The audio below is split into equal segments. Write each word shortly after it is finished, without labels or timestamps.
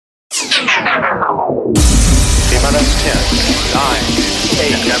T-minus 10, 9,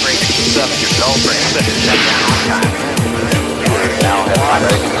 8, 7, your brain 6, shut down on time. Now hit my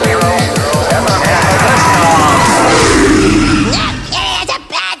rate 0, and That kitty is a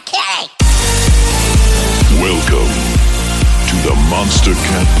bad kitty! Welcome to the Monster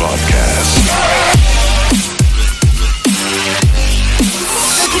Cat Podcast.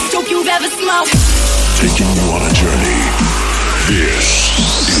 Biggest dope you've ever smoked. Taking you on a journey. This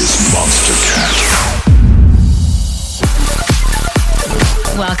is Monster Cat.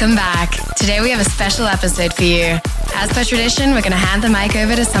 Welcome back. Today we have a special episode for you. As per tradition, we're going to hand the mic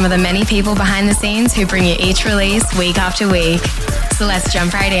over to some of the many people behind the scenes who bring you each release week after week. So let's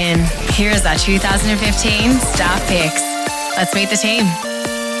jump right in. Here is our 2015 Star Picks. Let's meet the team.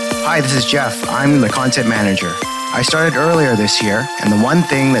 Hi, this is Jeff. I'm the content manager. I started earlier this year, and the one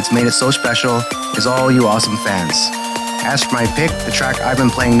thing that's made it so special is all you awesome fans. As for my pick, the track I've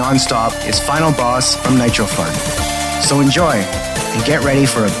been playing non-stop is Final Boss from Nitro Fun. So enjoy, and get ready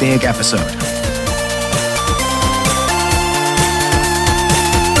for a big episode.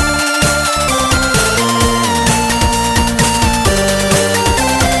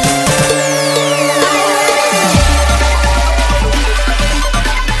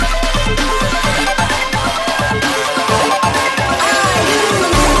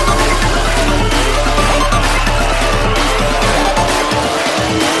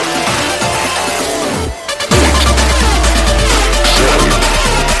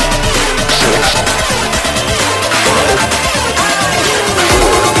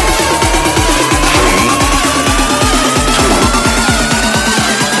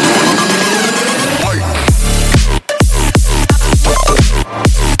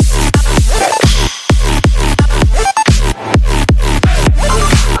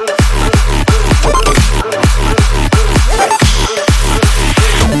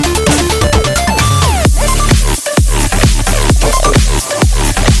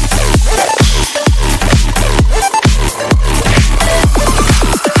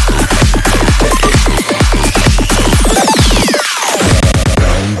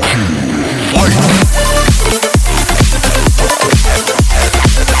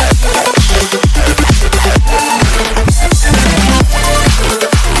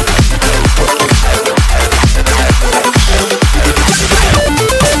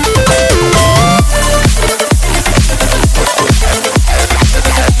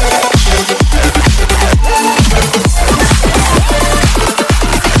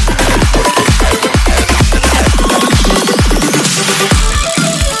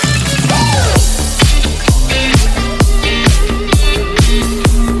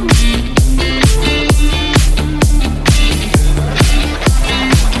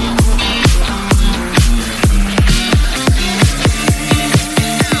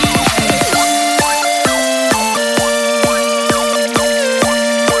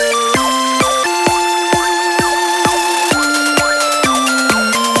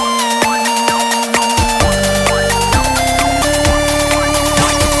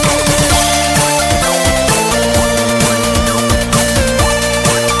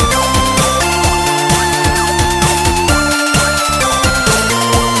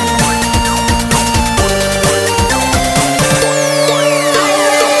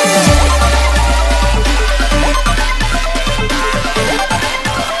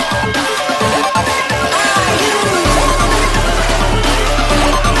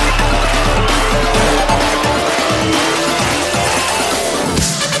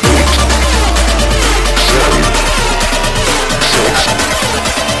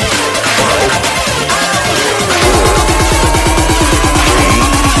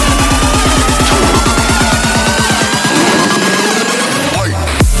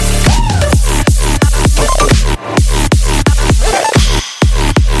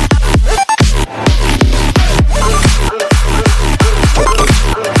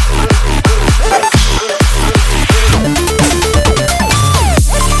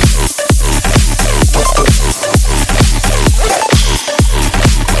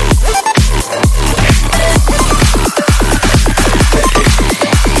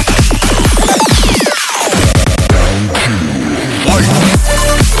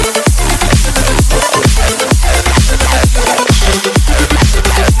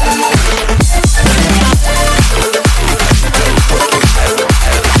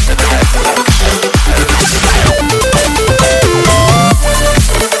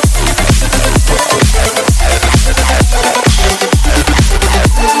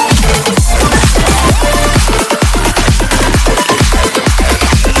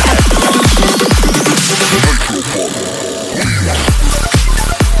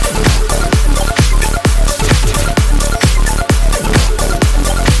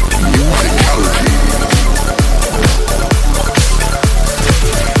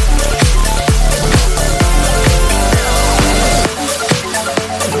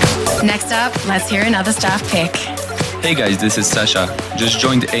 Next up, let's hear another staff pick. Hey guys, this is Sasha. Just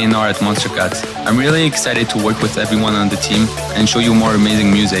joined A&R at Monstercat. I'm really excited to work with everyone on the team and show you more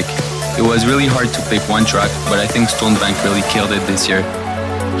amazing music. It was really hard to pick one track, but I think Stonebank really killed it this year.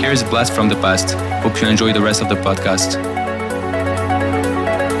 Here's Blast from the Past. Hope you enjoy the rest of the podcast.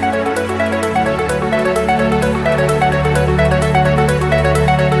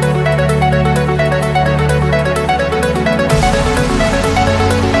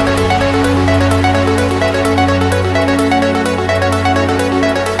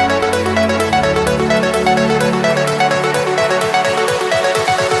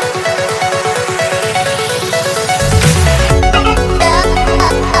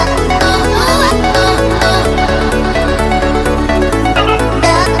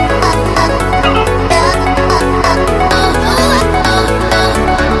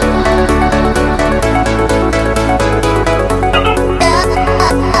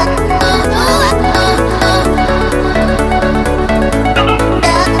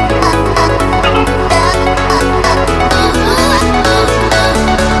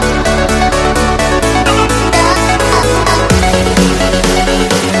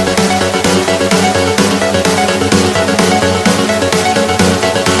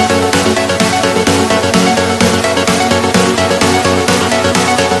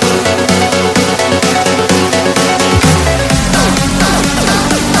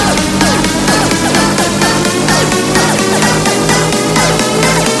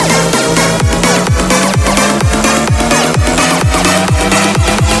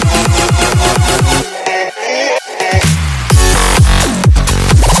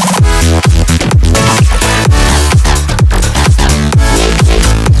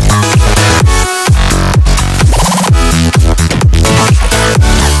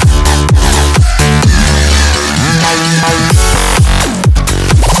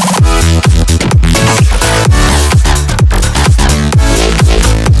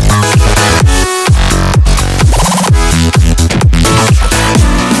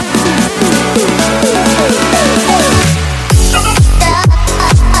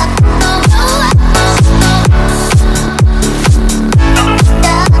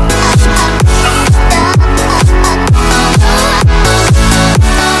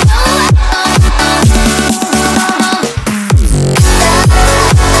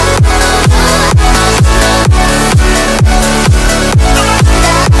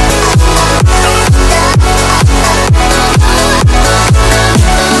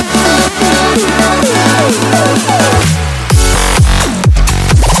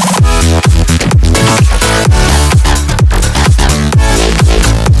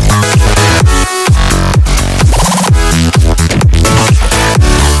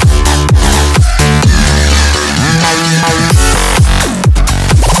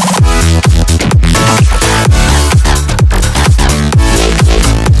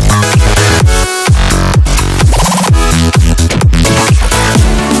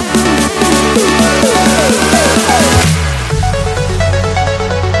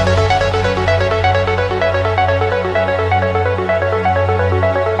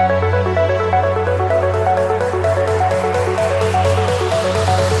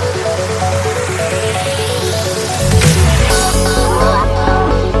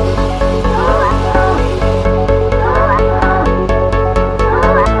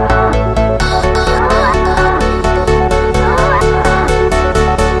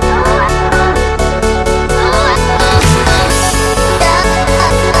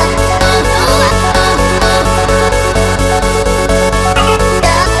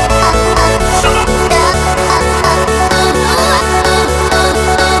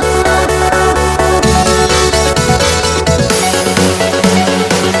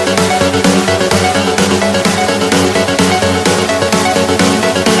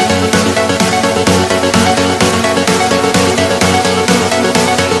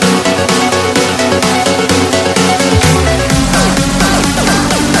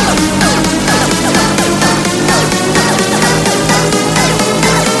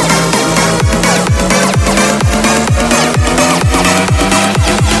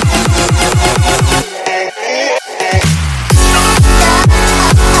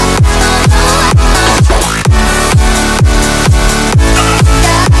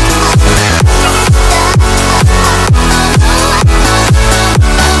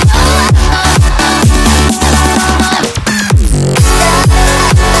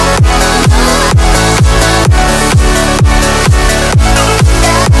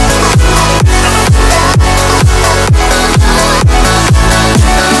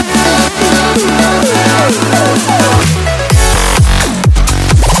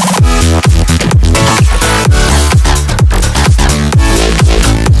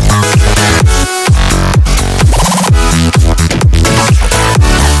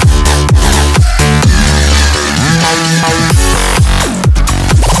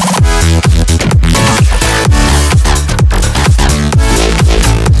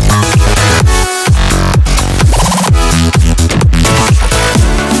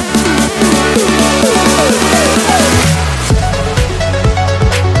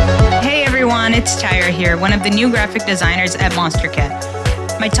 everyone, it's Tyra here, one of the new graphic designers at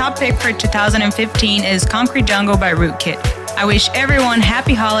Monstercat. My top pick for 2015 is Concrete Jungle by Rootkit. I wish everyone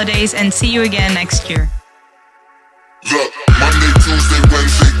happy holidays and see you again next year. Look, Monday, Tuesday,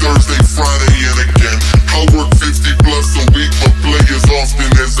 Wednesday, Thursday, Friday, and again. I work 50 plus a week, but play as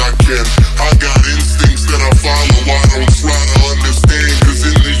often as I can. I got instincts that I follow, I don't try to understand, cause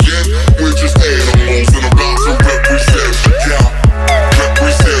in the end, we're just animals and about to represent. Yeah,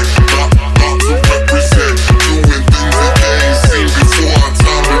 represent, about to represent. Doing things that they ain't seen before,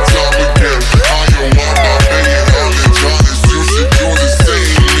 time and time again. I am on my paying homage, honest, you should do the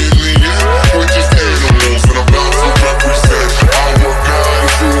same. In the end, we're just animals and about to represent. I work 9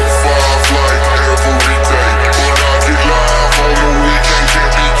 to 5 like every day, but I get live on the weekend,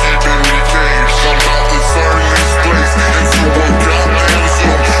 can't be keeping me caged. I'm about to turn this place into a goddamn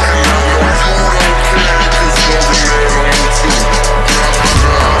zoo, and I know you don't care, cause you're an animal too.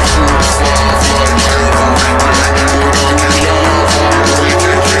 9 to 5 like every day, but I get live on the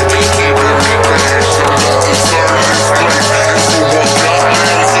weekend, can't be keeping me caged. I'm about to turn this place into a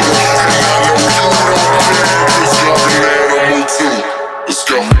goddamn zoo, and I know you don't care, cause you're an animal too. Let's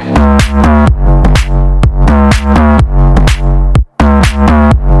go.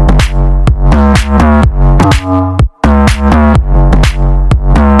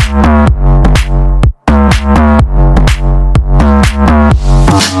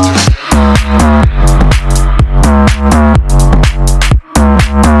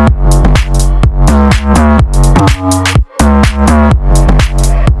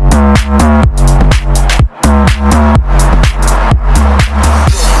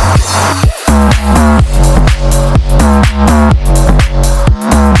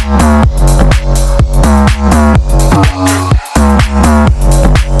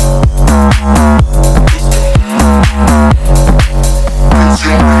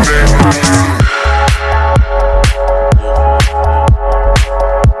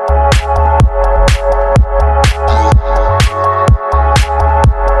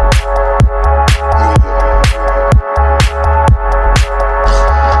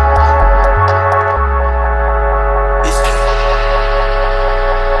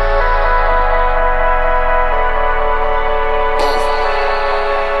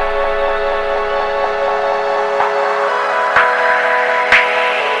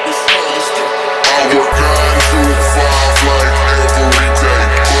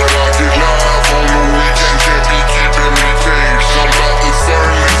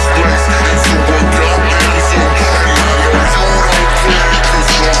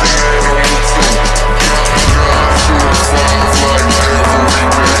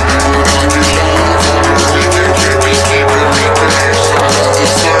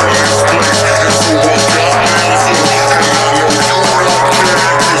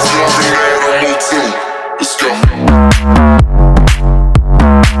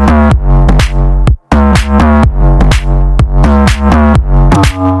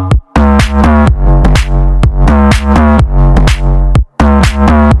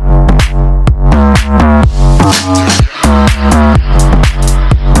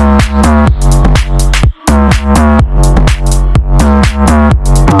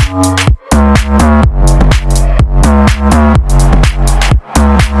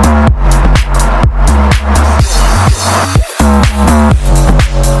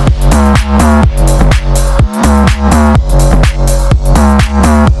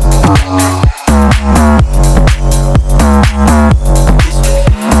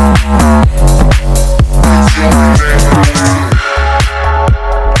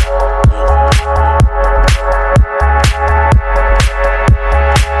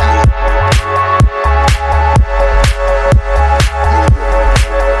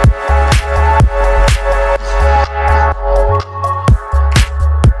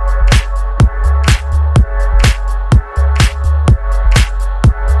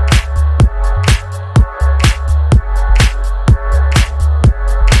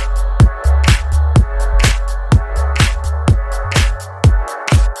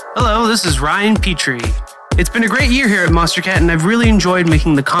 This is Ryan Petrie. It's been a great year here at Monstercat, and I've really enjoyed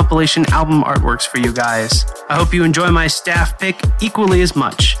making the compilation album artworks for you guys. I hope you enjoy my staff pick equally as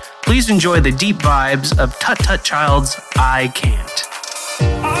much. Please enjoy the deep vibes of Tut Tut Child's I Can't.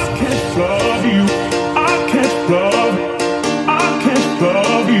 I can't love you, I can't love, I can't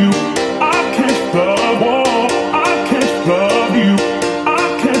love you, I can't love, oh, I can't love you,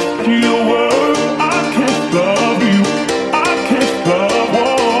 I can't feel words, I can't love you, I can't love, oh,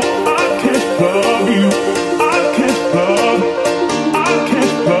 I can't love you, I can't love, I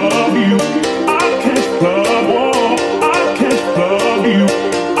can't love you, I can't love, oh, I can't love you,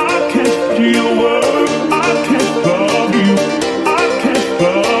 I can't steal words. I can't love you. I can't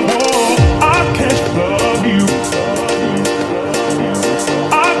love all. I can't love you.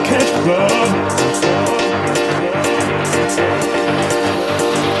 I can't love.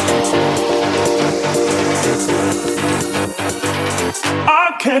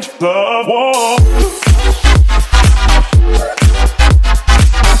 I can't love all.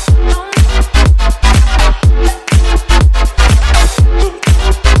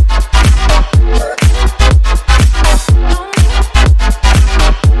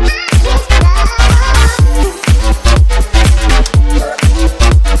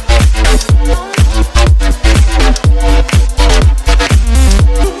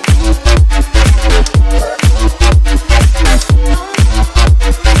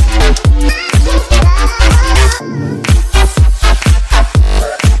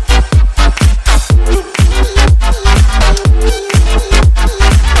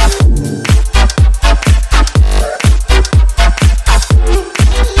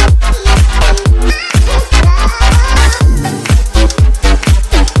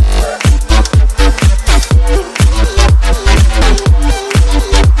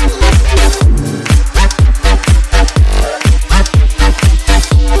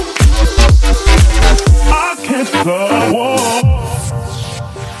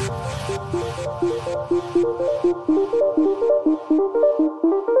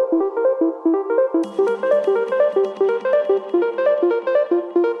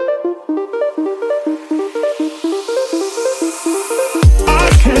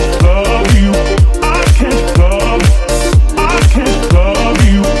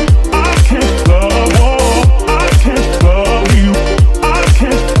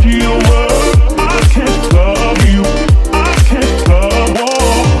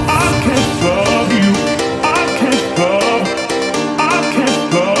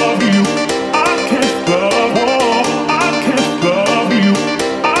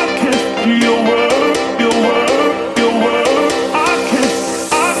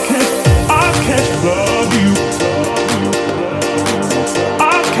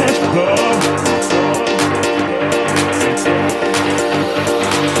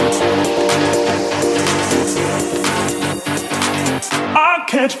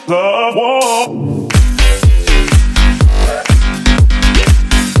 Catch the wall.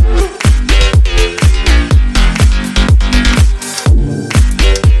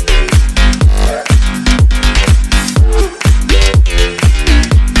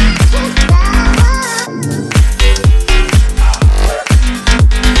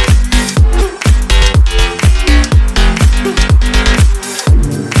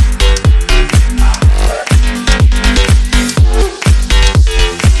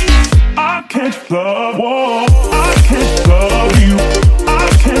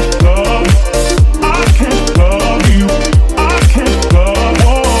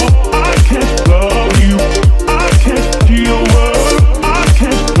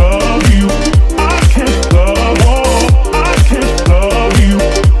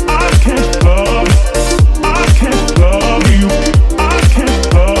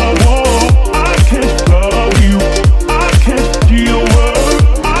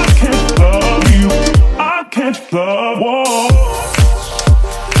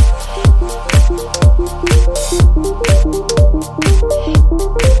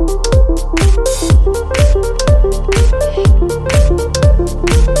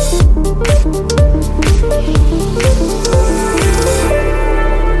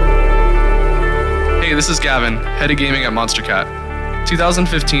 This is Gavin, head of gaming at Monstercat.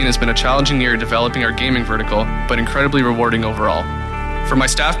 2015 has been a challenging year developing our gaming vertical, but incredibly rewarding overall. For my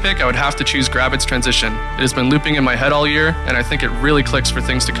staff pick, I would have to choose Grabbit's Transition. It has been looping in my head all year, and I think it really clicks for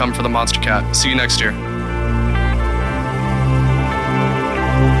things to come for the Monstercat. See you next year.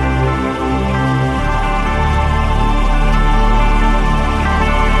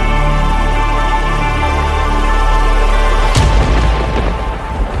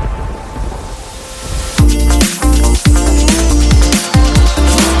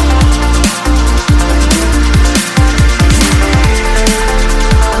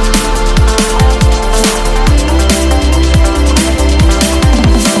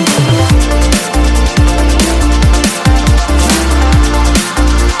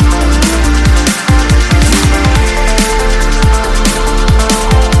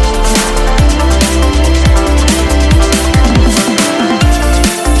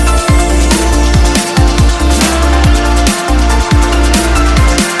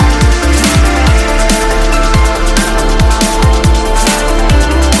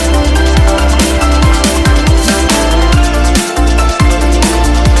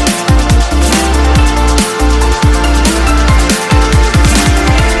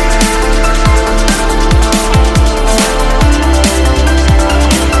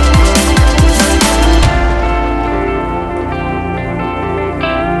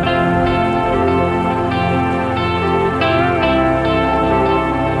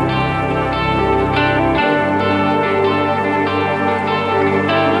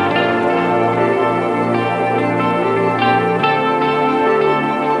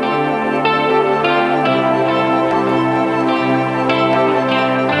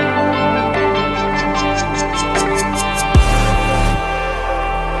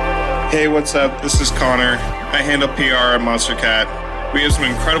 what's up? This is Connor. I handle PR at Monster Cat. We have some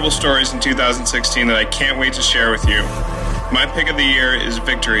incredible stories in 2016 that I can't wait to share with you. My pick of the year is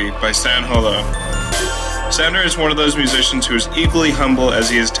Victory by San Holo. Sander is one of those musicians who is equally humble as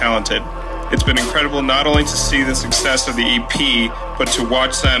he is talented. It's been incredible not only to see the success of the EP, but to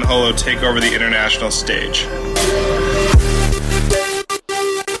watch San Holo take over the international stage.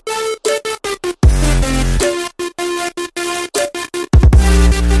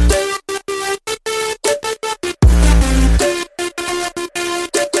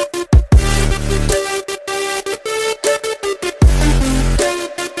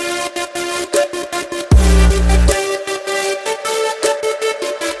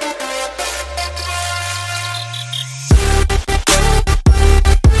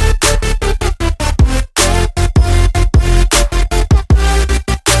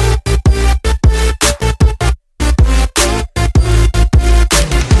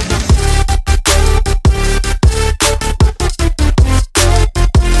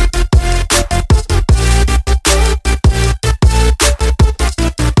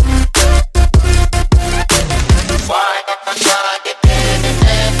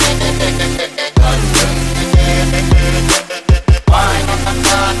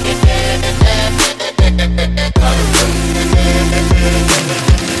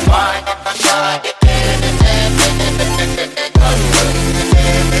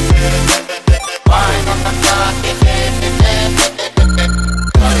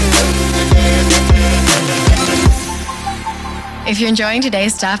 If you're enjoying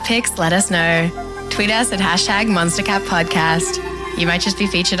today's staff picks, let us know. Tweet us at #MonsterCatPodcast. You might just be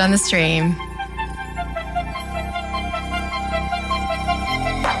featured on the stream.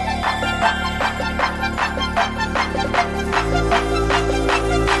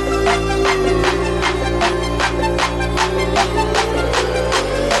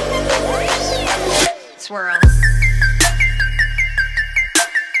 Swirl.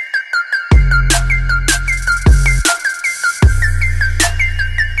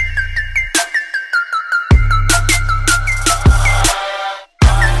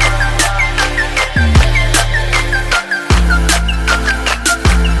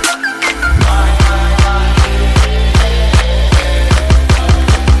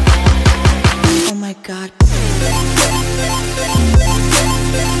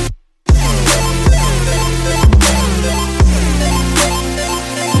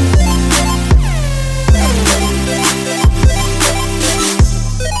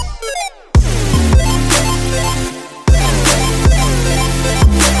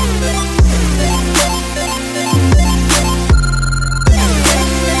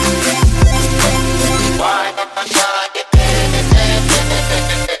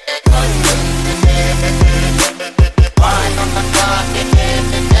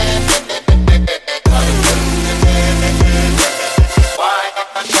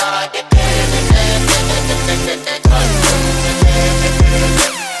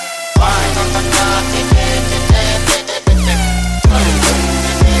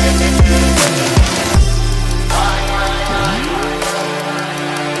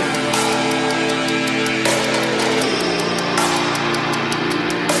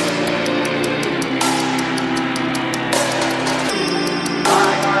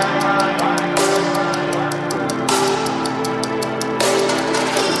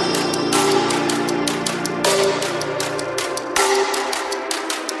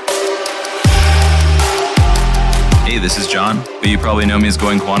 This is John, but you probably know me as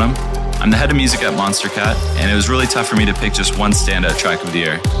Going Quantum. I'm the head of music at Monster Cat, and it was really tough for me to pick just one standout track of the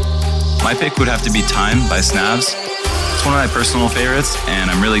year. My pick would have to be Time by Snavs. It's one of my personal favorites,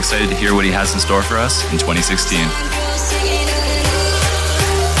 and I'm really excited to hear what he has in store for us in 2016. See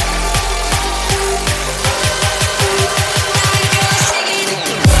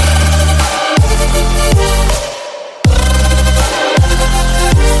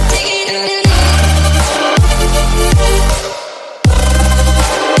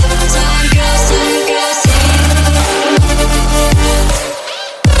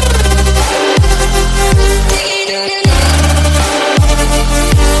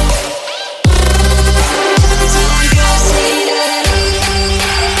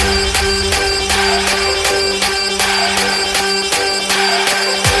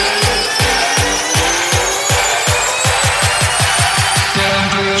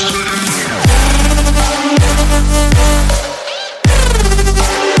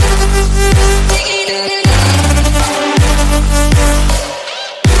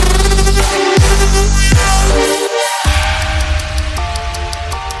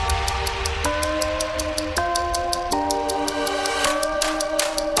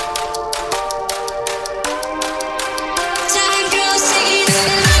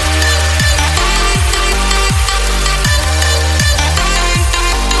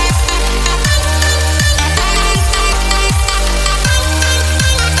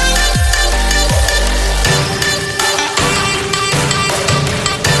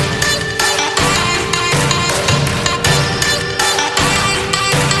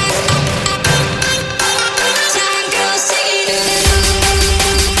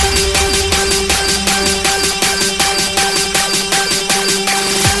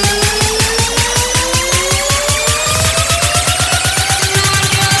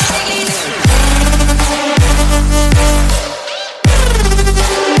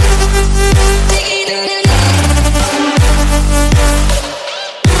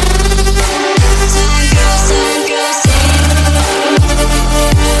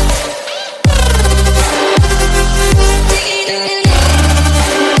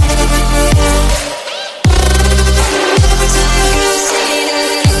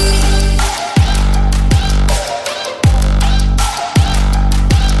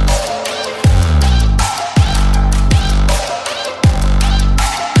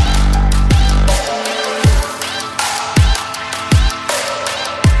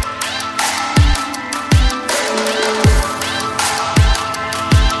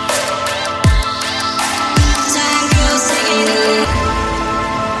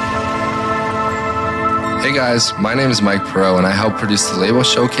guys, my name is Mike Perot and I helped produce the label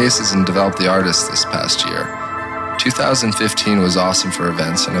showcases and develop the artists this past year. 2015 was awesome for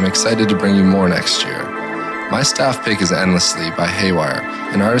events and I'm excited to bring you more next year. My staff pick is Endlessly by Haywire,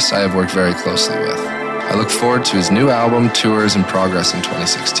 an artist I have worked very closely with. I look forward to his new album, tours, and progress in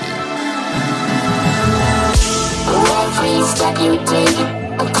 2016. Every step you take,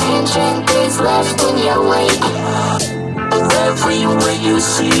 a tangent is left in your wake. Everywhere you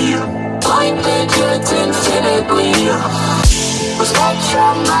see, blinded yet infinitely. The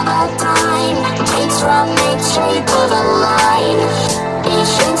spectrum of our time takes from its shape of a line.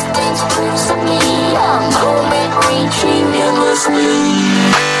 Each instant proves to me a moment reaching endlessly.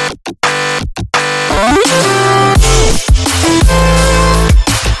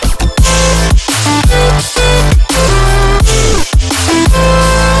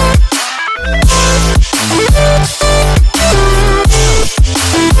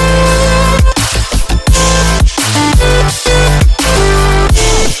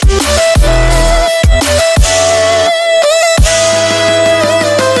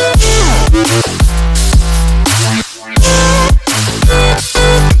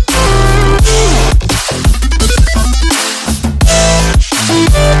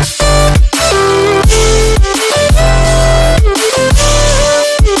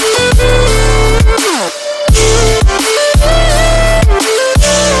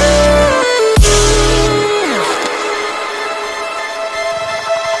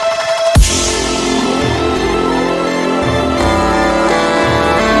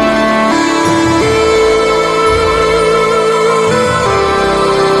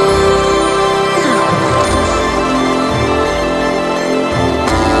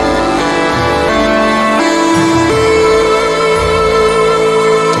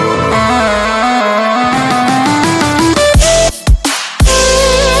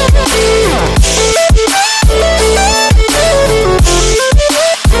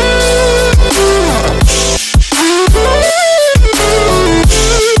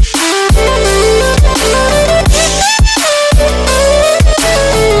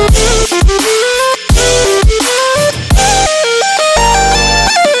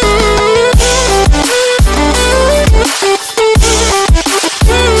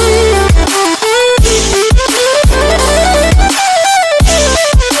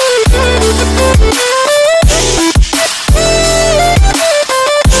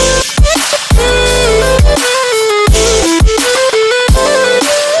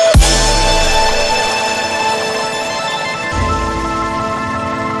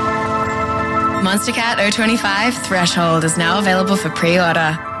 Monstercat 025 Threshold is now available for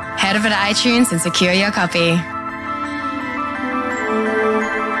pre-order. Head over to iTunes and secure your copy.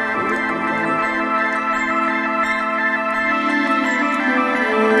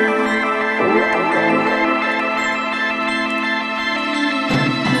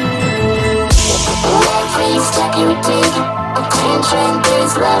 Every step you take, a tangent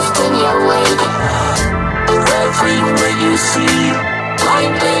is left in your wake. Everywhere you see,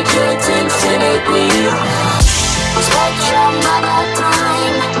 blinded yet infinitely. The spectrum of our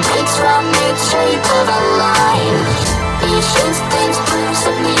time takes from its shape of a line. Each instant proves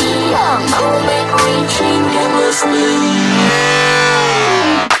to me a moment reaching endlessly.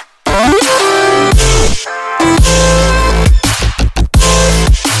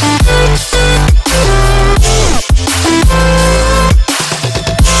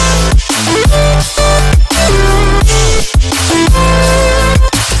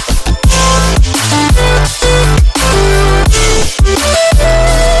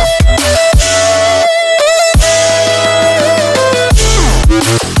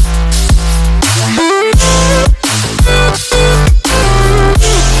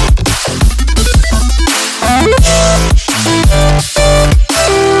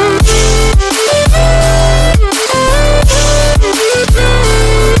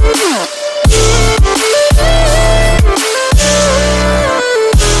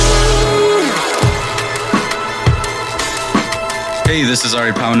 Hey, this is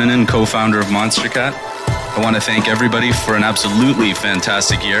Ari Pauninen, co-founder of Monstercat. I want to thank everybody for an absolutely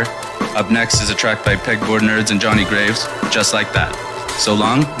fantastic year. Up next is a track by Pegboard Nerds and Johnny Graves, Just Like That. So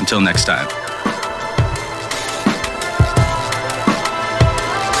long, until next time.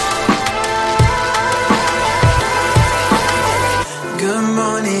 Good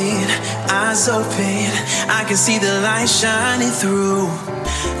morning, eyes open, I can see the light shining through.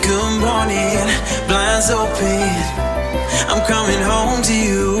 Good morning, blinds open, I'm coming home to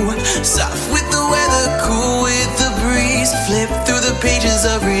you. Soft with the weather, cool with the breeze. Flip through the pages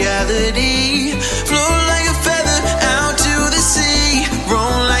of reality. Float like a feather out to the sea.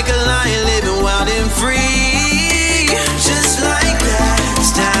 Roll like a lion, living wild and free.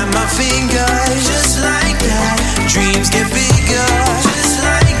 fingers, just like that. Dreams get bigger, just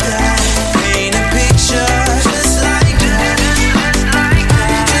like that. Paint a picture, just like that. Just like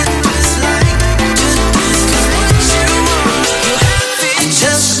that. Just like, just what you want, you have it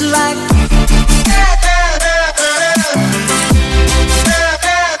just like.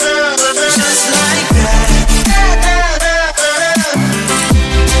 Just like that.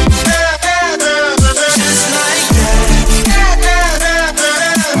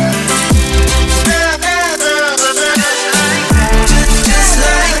 Just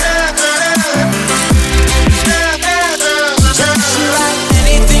like that. Just like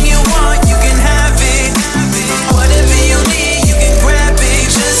anything you want, you can have it. Whatever you need, you can grab it.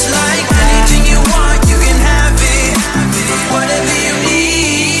 Just like anything you want, you can have it. Whatever you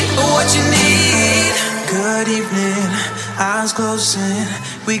need, what you need. Good evening, eyes closing.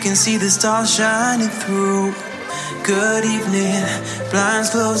 We can see the stars shining through. Good evening, blinds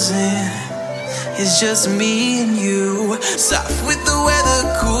closing. It's just me and you. Soft with the weather,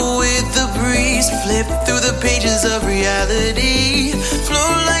 cool with the breeze. Flip through the pages of reality.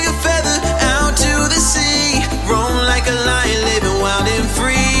 Float like a feather out to the sea. Roam like a lion, living wild and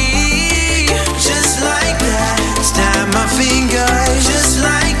free. Just like that. Snap my fingers, just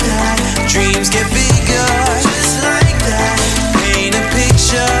like that. Dreams get bigger, just like that. Paint a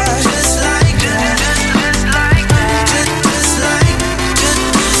picture, just like that. Just like that. Just like,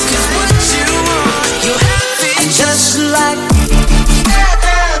 just what you want, you have it just like.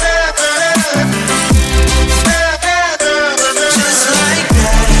 Just like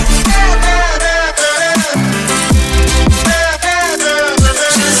that. Just like that.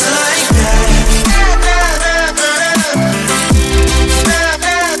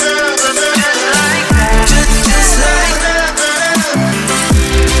 Just like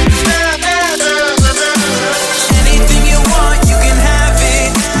anything you want, you can have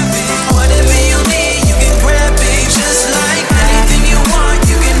it. Whatever you need, you can grab it. Just like anything you want,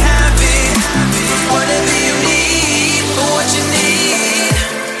 you can have it. Whatever you need, what you need.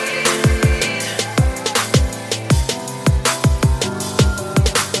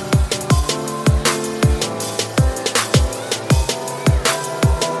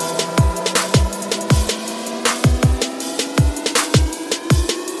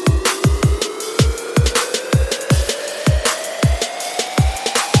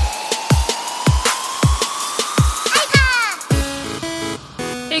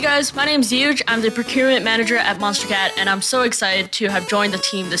 Hey guys, my name's Yuj. I'm the procurement manager at Monstercat, and I'm so excited to have joined the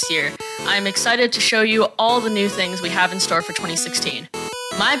team this year. I'm excited to show you all the new things we have in store for 2016.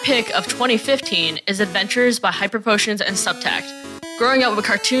 My pick of 2015 is Adventures by Hyper Potions and Subtact. Growing up with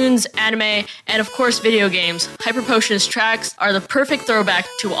cartoons, anime, and of course video games, Hyper Potions tracks are the perfect throwback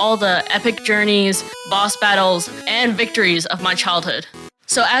to all the epic journeys, boss battles, and victories of my childhood.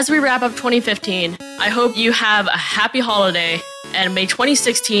 So as we wrap up 2015, I hope you have a happy holiday, and may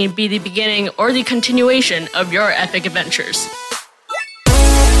 2016 be the beginning or the continuation of your epic adventures.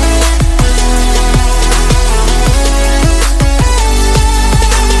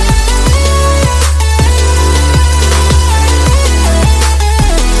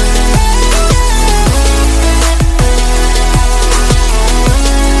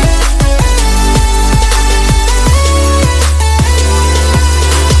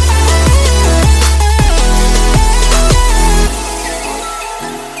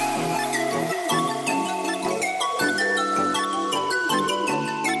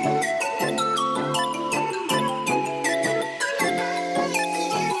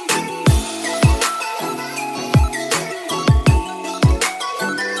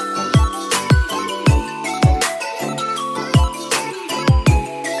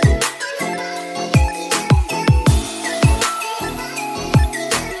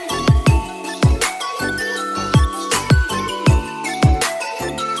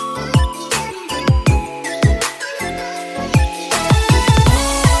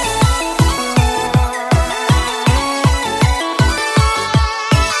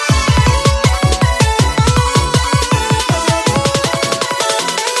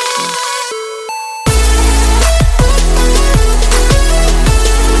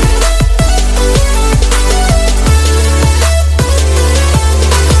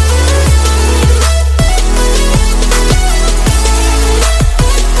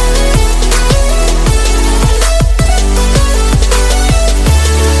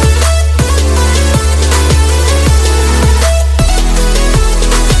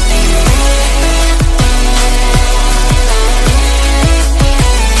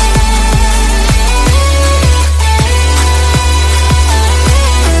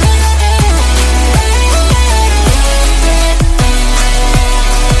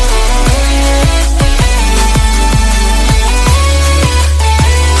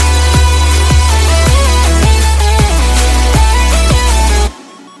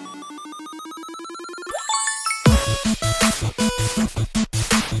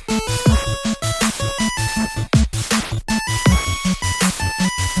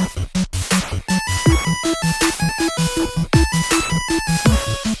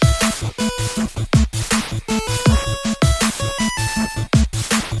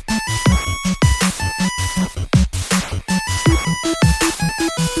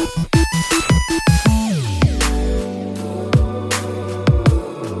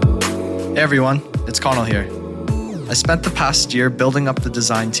 everyone, it's Connell here. I spent the past year building up the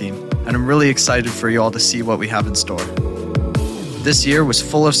design team, and I'm really excited for you all to see what we have in store. This year was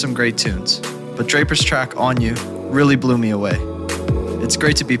full of some great tunes, but Draper's track On You really blew me away. It's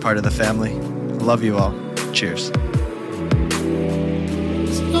great to be part of the family. I love you all. Cheers.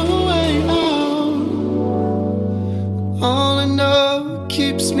 There's no way out. All I know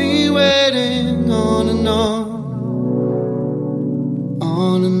keeps me waiting on and on.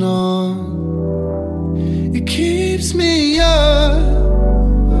 On and on. It keeps me up.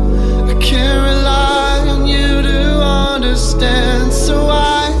 I can't rely on you to understand. So I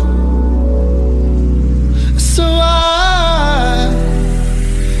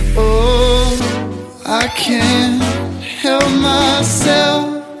can't help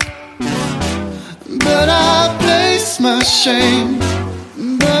myself, but I place my shame.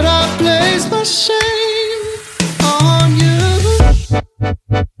 But I place my shame on you.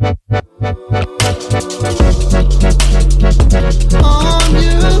 On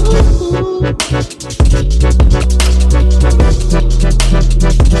you.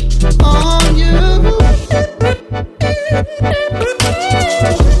 On you.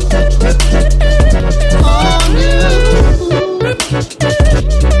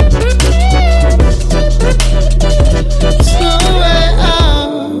 There's no way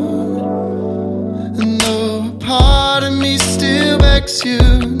out. I know a part of me still begs you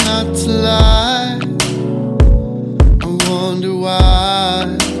not to lie. I wonder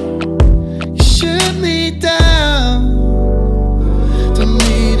why you shut me down. Don't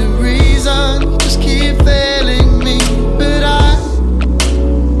need a reason, you just keep failing me. But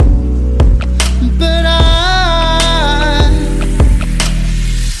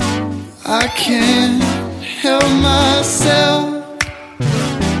I can't help myself,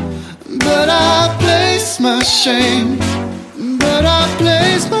 but I place my shame. But I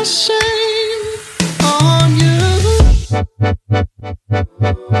place my shame on you.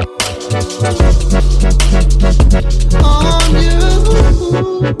 On you.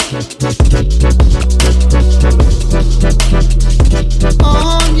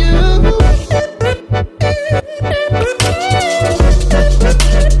 On you.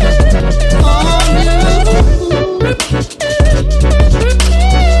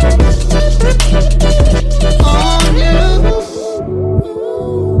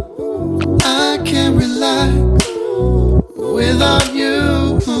 Without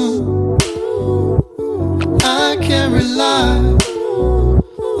you, I can't rely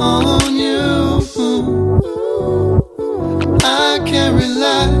on you. I can't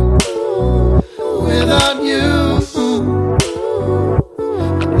rely without you.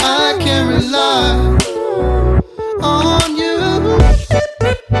 I can't rely on you. On you.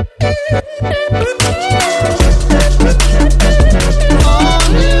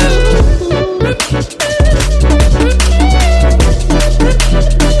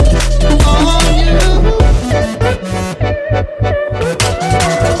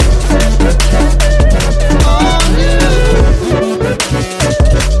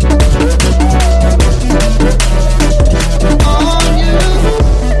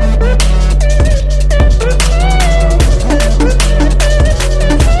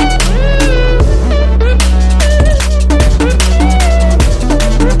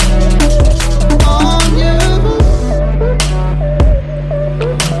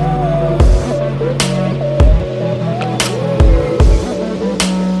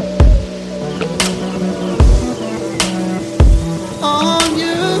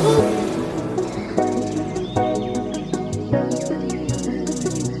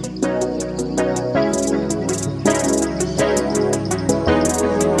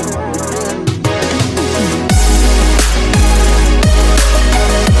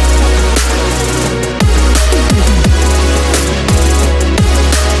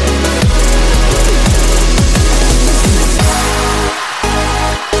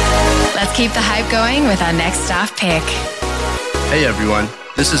 Keep the hype going with our next staff pick. Hey everyone,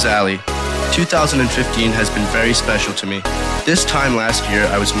 this is Ali. 2015 has been very special to me. This time last year,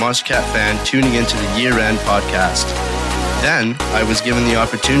 I was a Monstercat fan tuning into the year-end podcast. Then, I was given the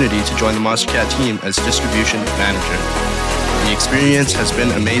opportunity to join the Monstercat team as distribution manager. The experience has been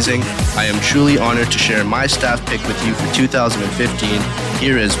amazing. I am truly honored to share my staff pick with you for 2015.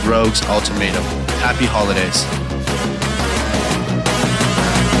 Here is Rogue's Ultimatum. Happy holidays.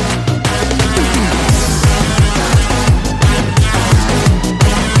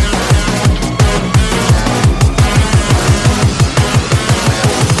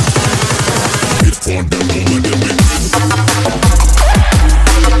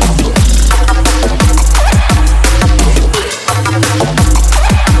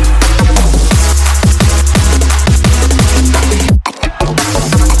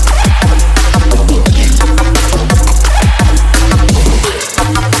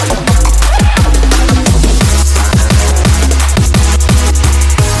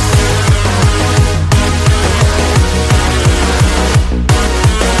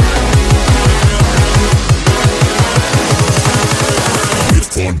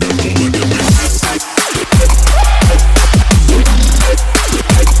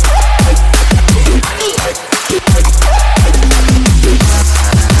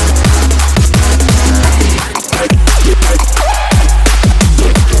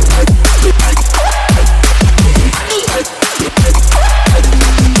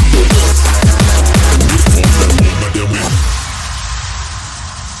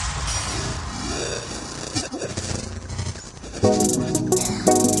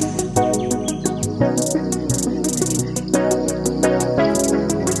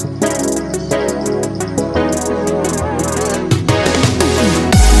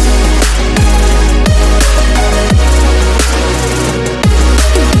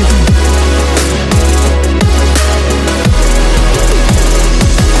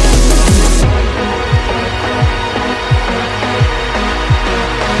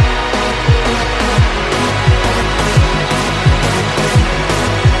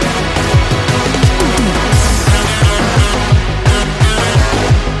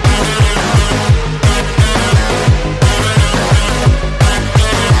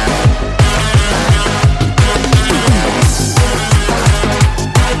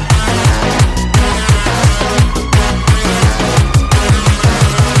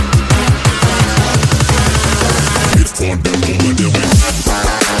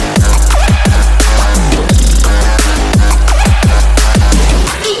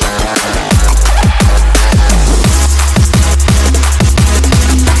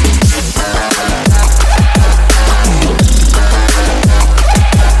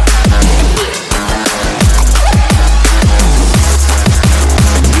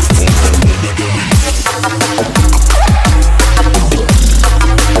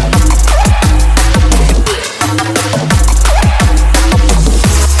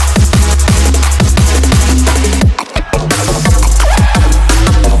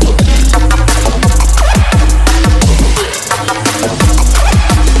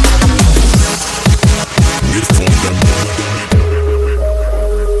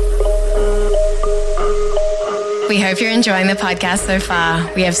 We hope you're enjoying the podcast so far.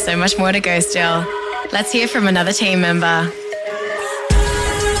 We have so much more to go still. Let's hear from another team member.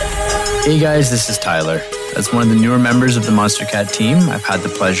 Hey guys, this is Tyler. As one of the newer members of the Monstercat team, I've had the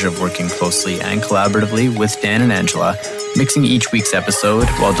pleasure of working closely and collaboratively with Dan and Angela, mixing each week's episode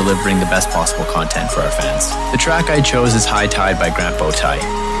while delivering the best possible content for our fans. The track I chose is High Tide by Grant Bowtie.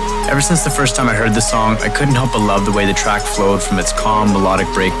 Ever since the first time I heard the song, I couldn't help but love the way the track flowed from its calm melodic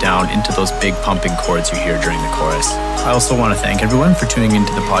breakdown into those big pumping chords you hear during the chorus. I also want to thank everyone for tuning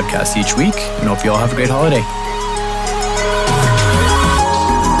into the podcast each week and hope you all have a great holiday.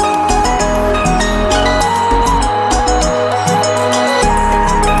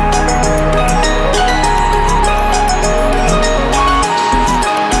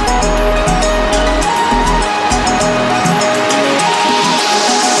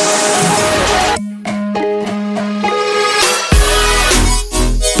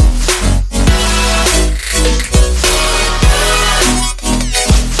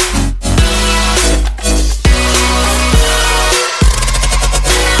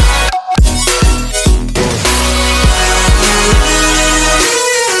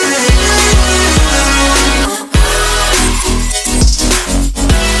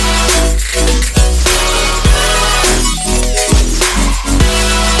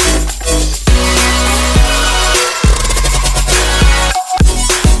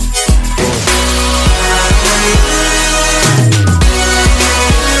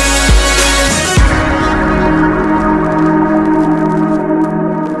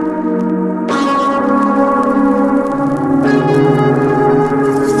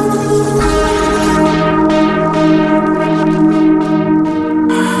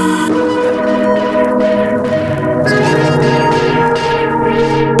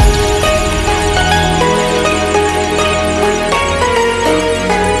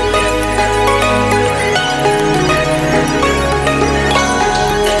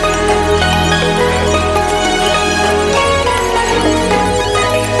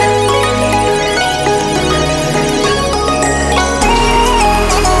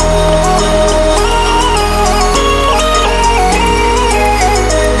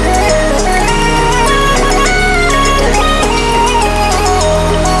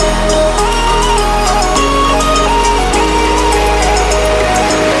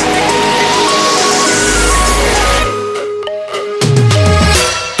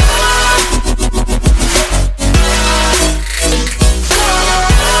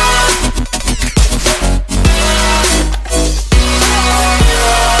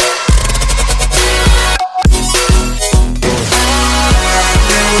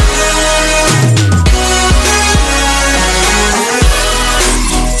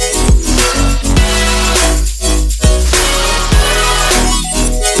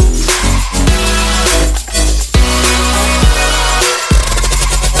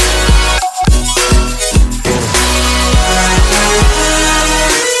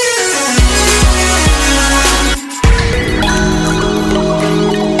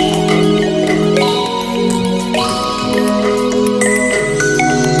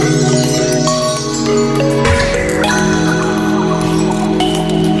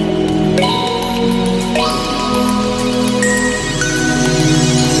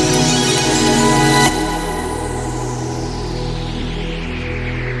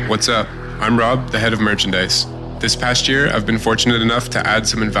 What's up? I'm Rob, the head of merchandise. This past year, I've been fortunate enough to add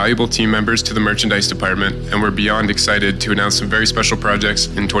some invaluable team members to the merchandise department, and we're beyond excited to announce some very special projects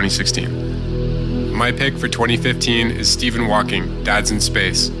in 2016. My pick for 2015 is Stephen Walking, Dads in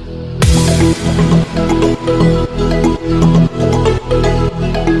Space.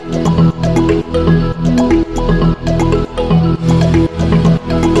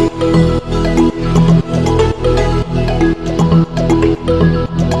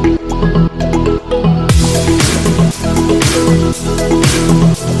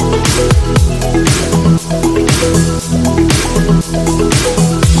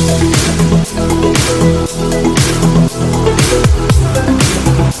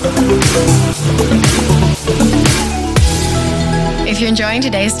 If you're enjoying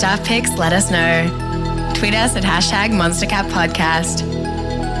today's staff picks, let us know. Tweet us at #MonsterCatPodcast.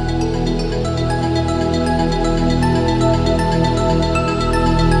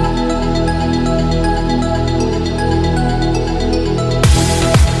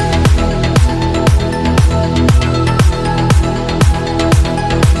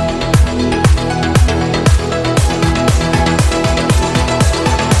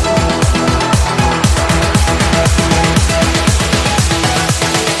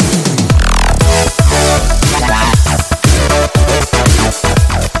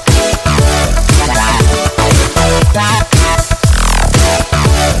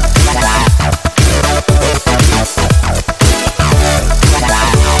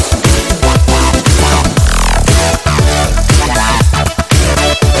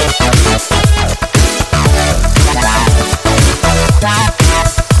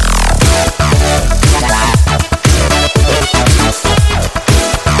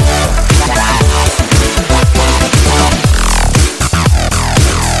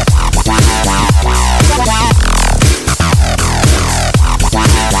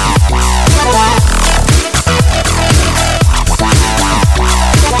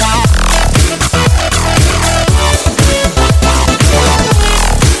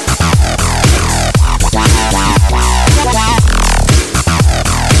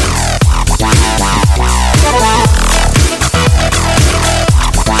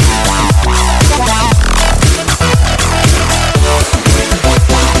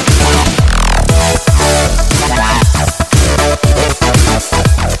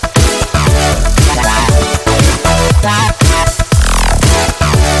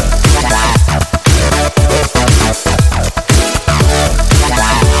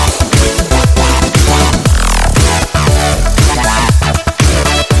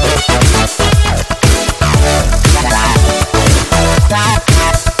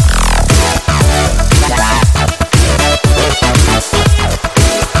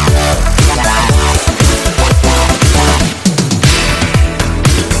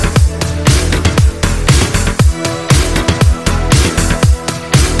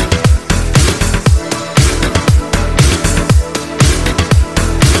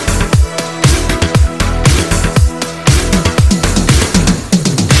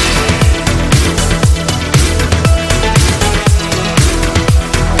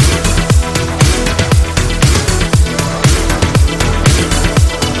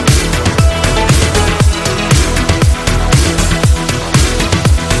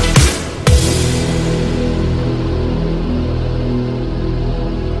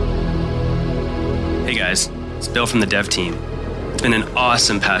 from the dev team. It's been an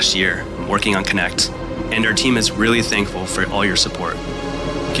awesome past year working on Connect, and our team is really thankful for all your support.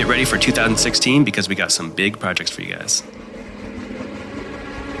 Get ready for 2016 because we got some big projects for you guys.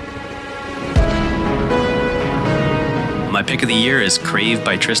 My pick of the year is Crave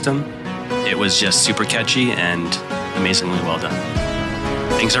by Tristam. It was just super catchy and amazingly well done.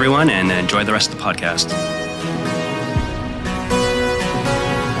 Thanks everyone, and enjoy the rest of the podcast.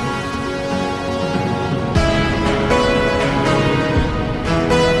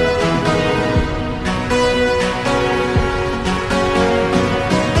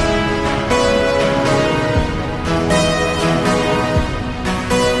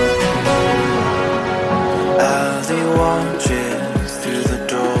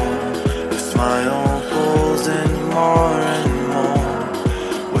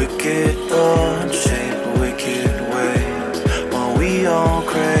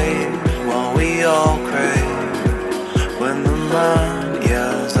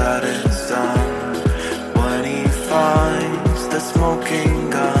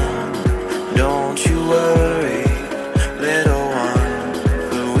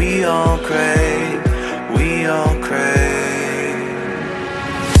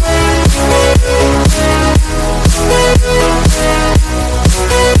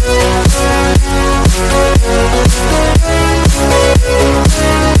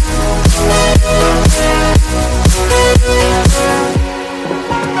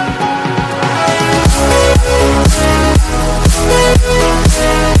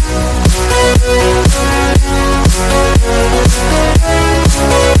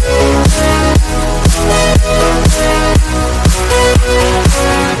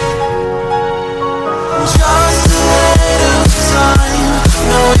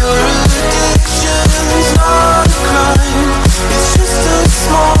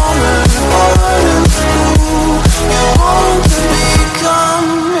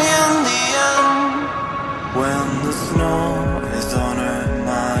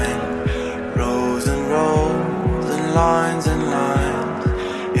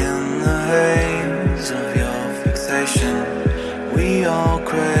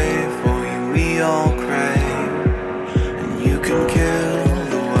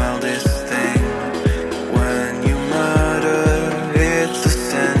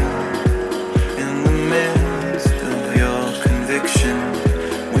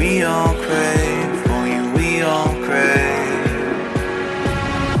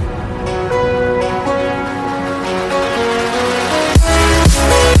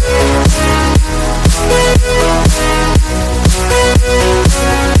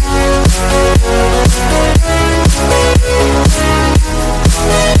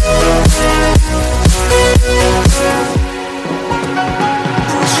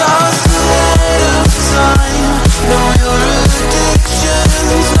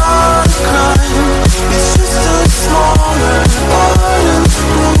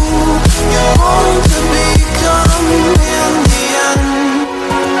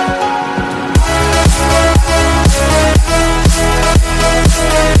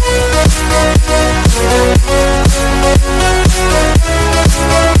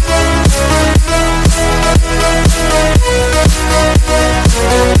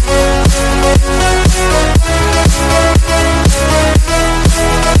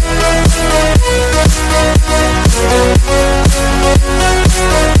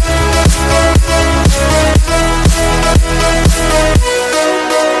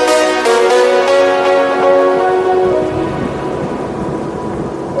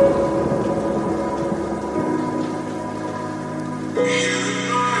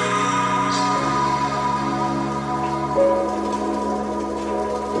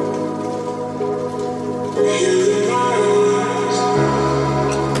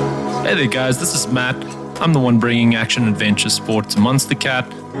 Hey there guys, this is Matt. I'm the one bringing action adventure sport to Monstercat.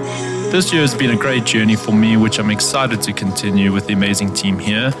 This year has been a great journey for me, which I'm excited to continue with the amazing team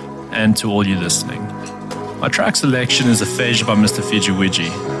here and to all you listening. My track selection is Aphasia by Mr. Fijiwiji.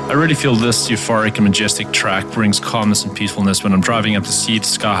 I really feel this euphoric and majestic track brings calmness and peacefulness when I'm driving up the Sea to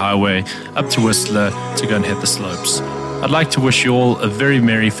Sky Highway up to Whistler to go and hit the slopes. I'd like to wish you all a very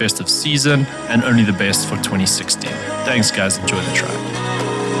merry festive season and only the best for 2016. Thanks guys, enjoy the track.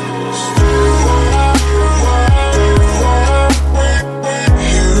 Over.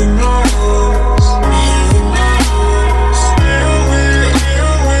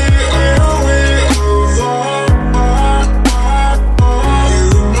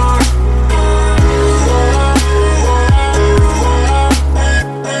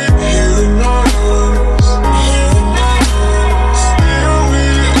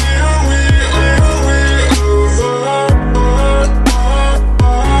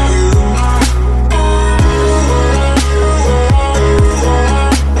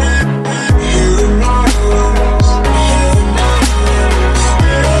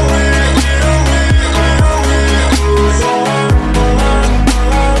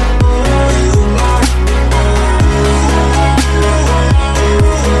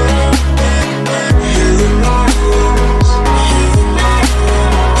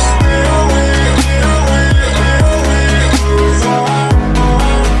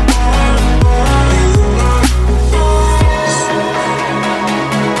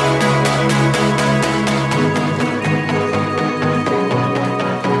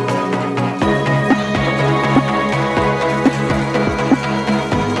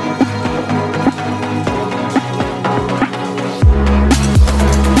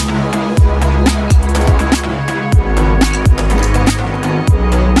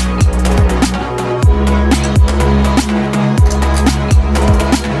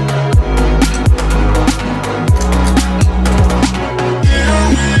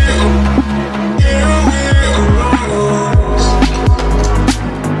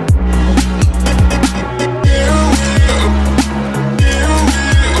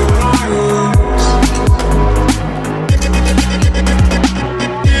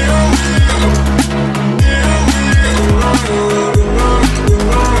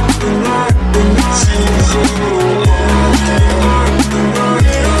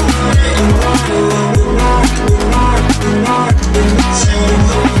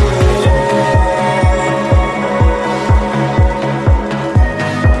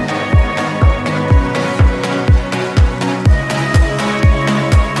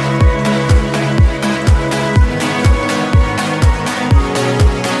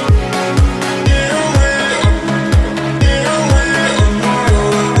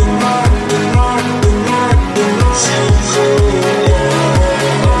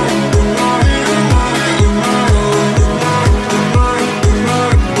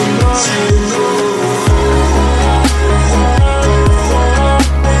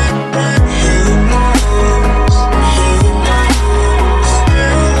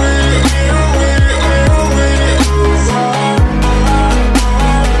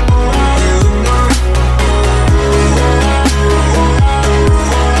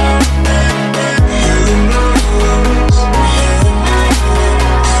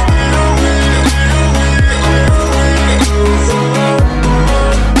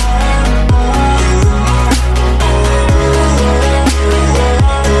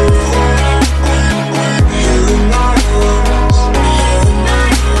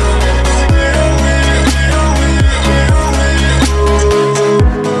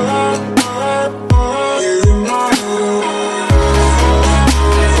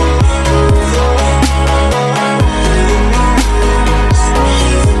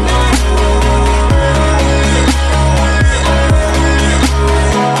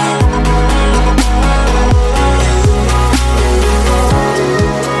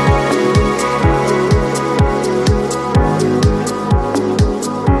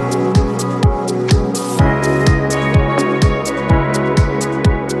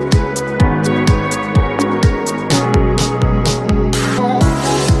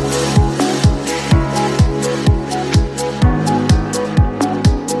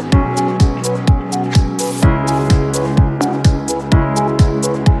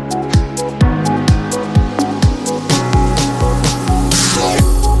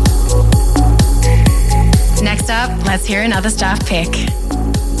 hear another staff pick.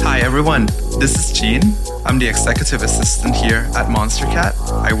 Hi everyone, this is Gene. I'm the executive assistant here at Monstercat.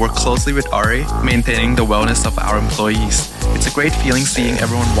 I work closely with Ari, maintaining the wellness of our employees. It's a great feeling seeing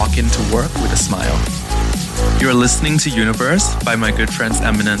everyone walk into work with a smile. You're listening to Universe by my good friends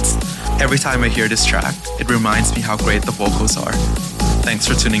Eminence. Every time I hear this track, it reminds me how great the vocals are. Thanks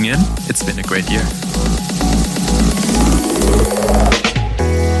for tuning in. It's been a great year.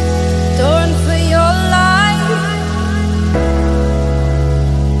 Don't for your life.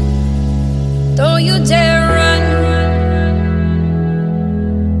 Don't you dare run.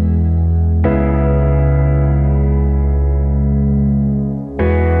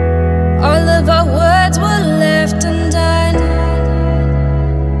 All of our words were left undone.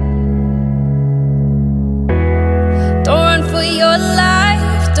 Don't run for your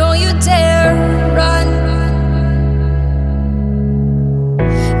life. Don't you dare run.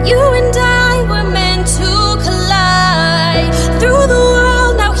 You and I were meant to collide. Through the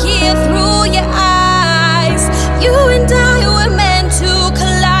world, now here through your eyes.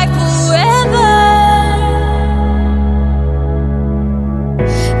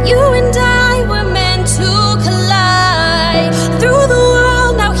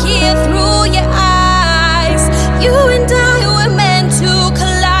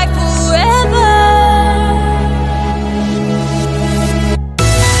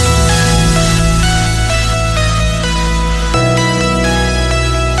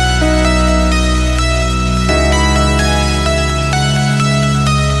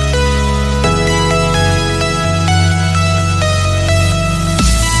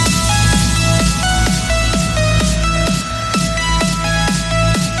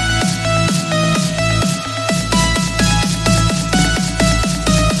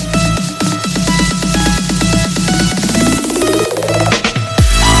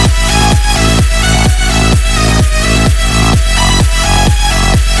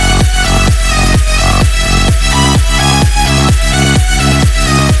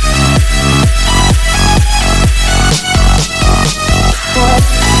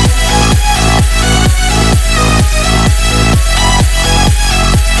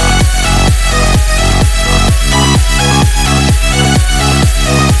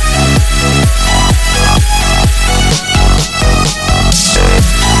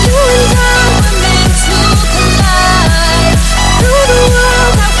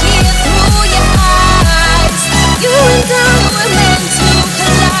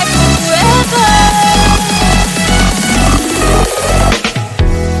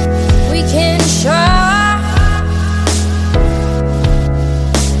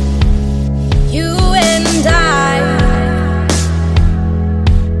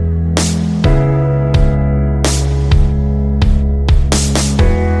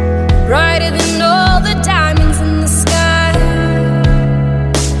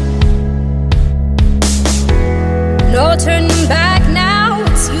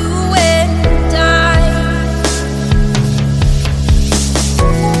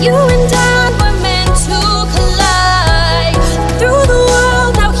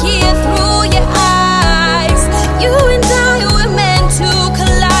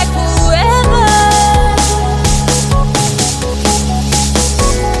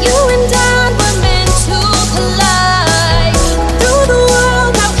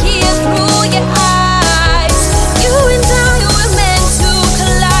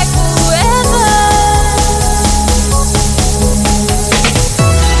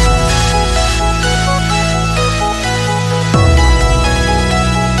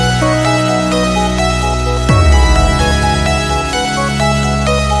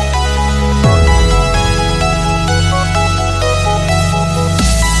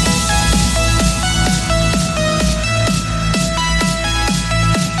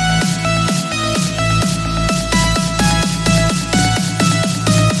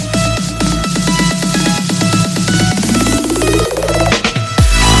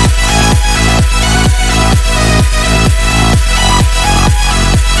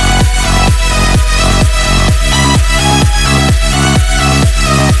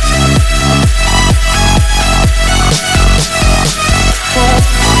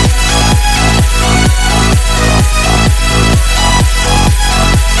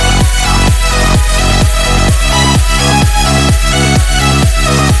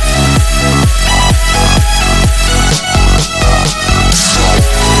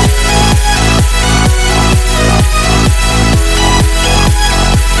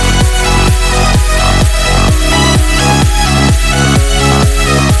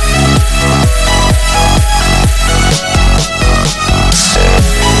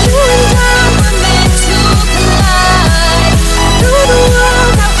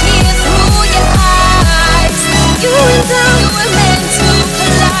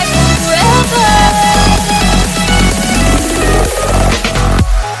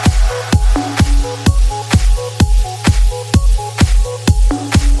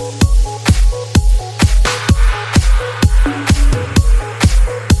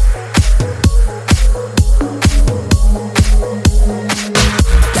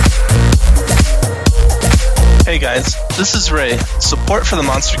 this is Ray, support for the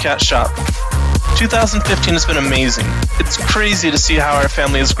Monster Cat shop. 2015 has been amazing. It's crazy to see how our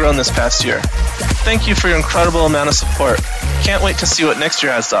family has grown this past year. Thank you for your incredible amount of support. Can't wait to see what next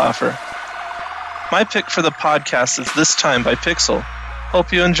year has to offer. My pick for the podcast is This Time by Pixel.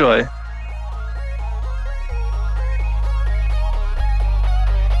 Hope you enjoy.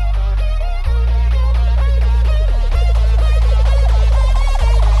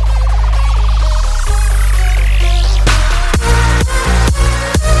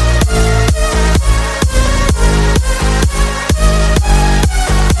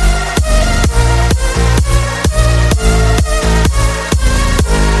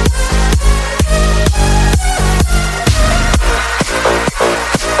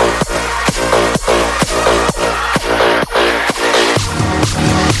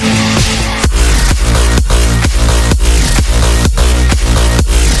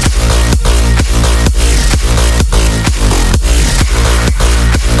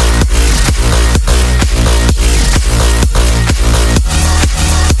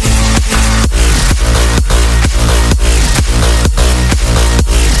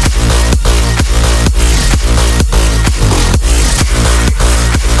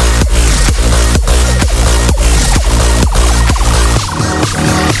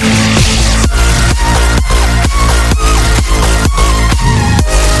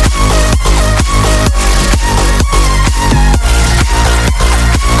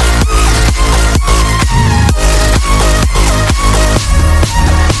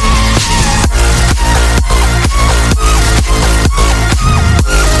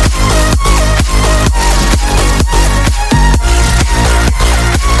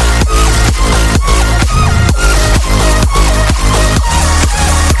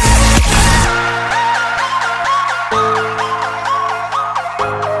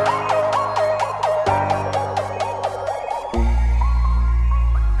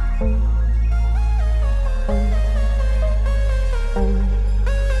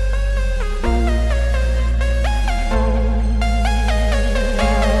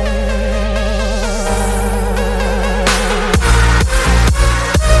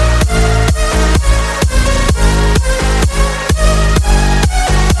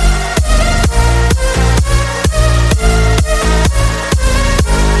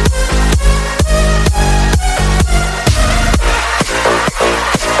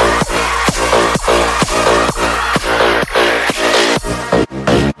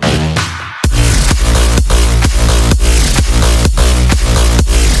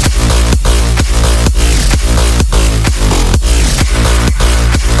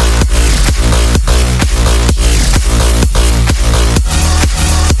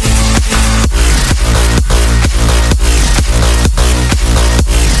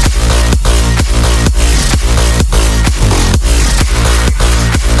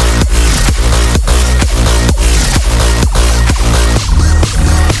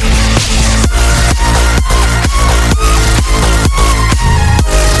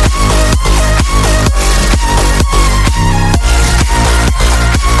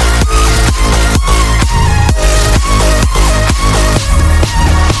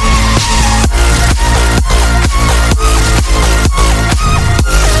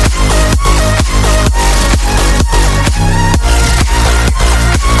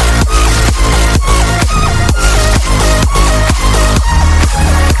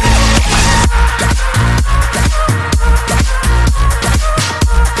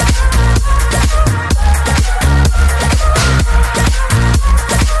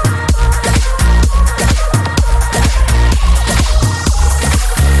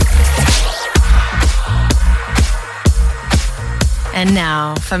 And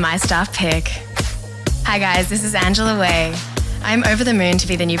now for my staff pick. Hi guys, this is Angela Way. I'm over the moon to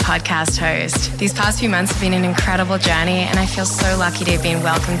be the new podcast host. These past few months have been an incredible journey and I feel so lucky to have been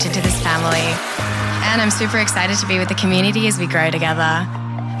welcomed into this family. And I'm super excited to be with the community as we grow together.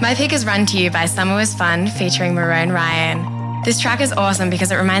 My pick is Run to You by Summer Was Fun featuring Marone Ryan. This track is awesome because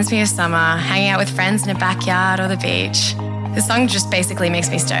it reminds me of summer, hanging out with friends in a backyard or the beach. The song just basically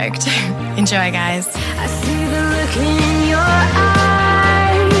makes me stoked. Enjoy, guys. I see the look in your eyes.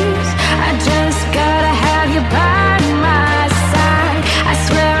 I just gotta have you by my side. I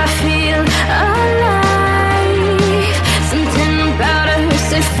swear I feel alive. Something about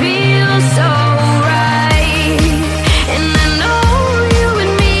us, it feels so right. And I know you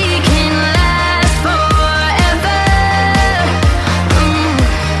and me can last forever.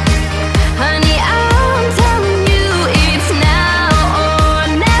 Honey, I'm telling you, it's now or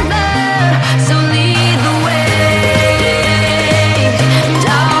never. So lead the way, and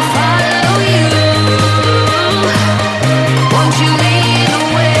I'll follow you.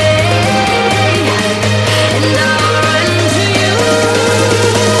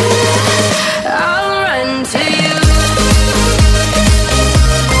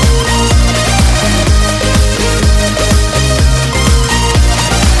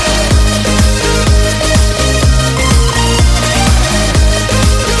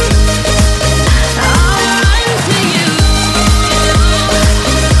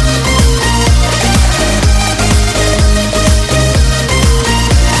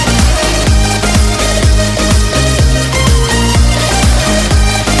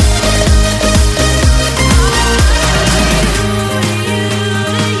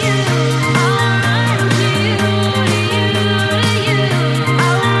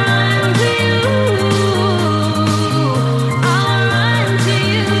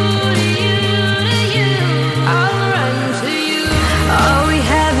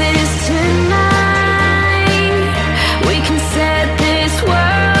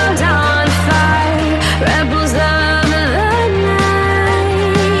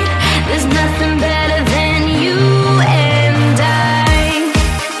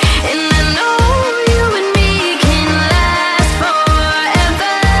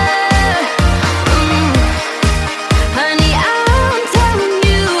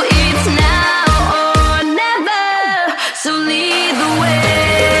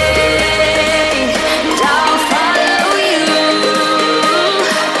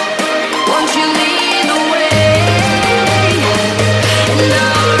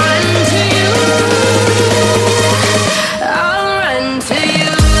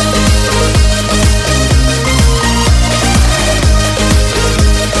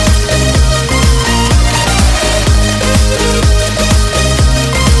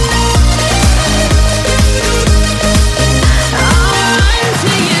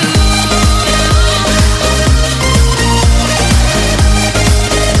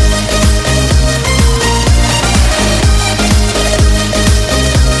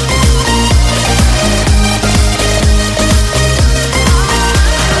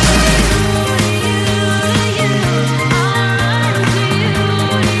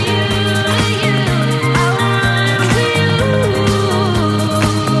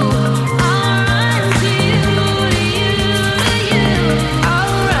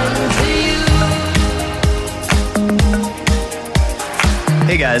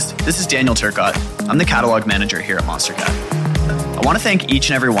 Hey guys, this is Daniel Turcott. I'm the catalog manager here at Monstercat. I want to thank each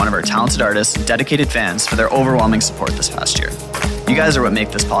and every one of our talented artists and dedicated fans for their overwhelming support this past year. You guys are what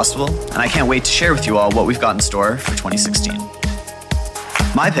make this possible, and I can't wait to share with you all what we've got in store for 2016.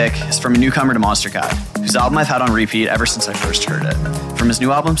 My pick is from a newcomer to Monstercat, whose album I've had on repeat ever since I first heard it. From his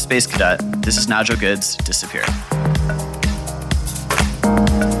new album, Space Cadet, this is Nigel Good's Disappear.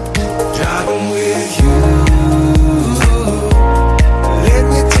 Driving with you, let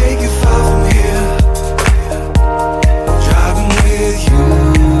me take you far from here. Driving with you,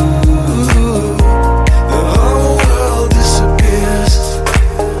 the whole world disappears.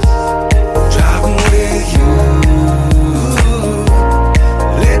 Driving with you,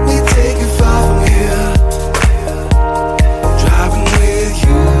 let me take you far from here. Driving with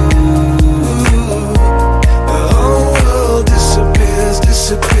you, the whole world disappears,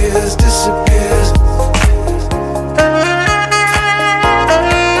 disappears, disappears.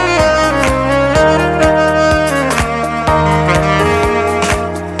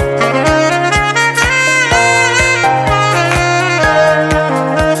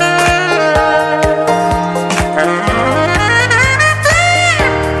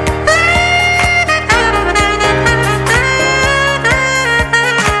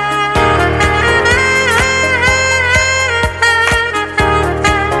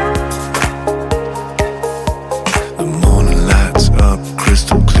 The morning lights up,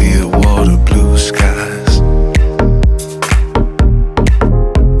 crystal clear water, blue skies.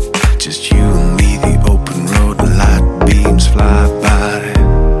 Just you and me, the open road, the light beams fly by.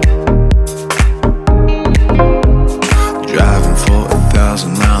 Driving for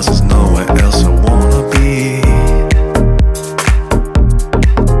 1,000 miles, there's nowhere else I wanna be.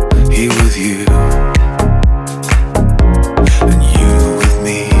 Here with you, and you with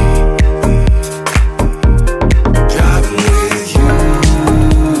me. Driving with you,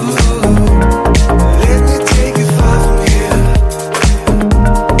 let me take you far from here.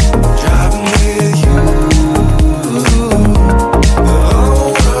 Driving with you, the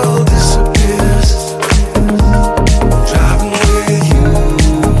whole world disappears. Driving with you,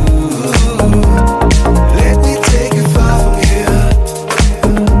 let me take you far from here.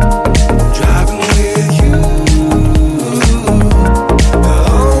 Driving with you, the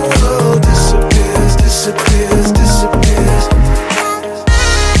whole world disappears, disappears, disappears.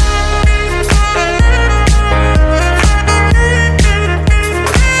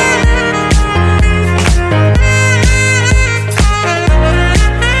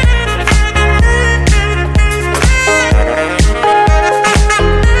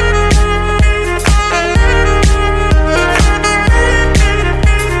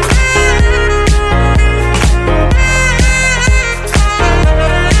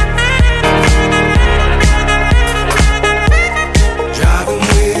 Driving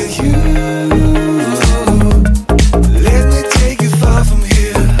with you, let me take you far from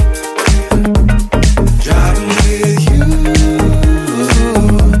here. Driving with you,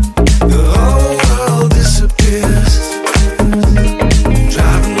 the whole world disappears.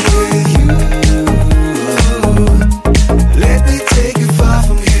 Driving with you, let me take you far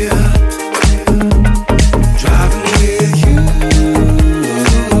from here. Driving with you,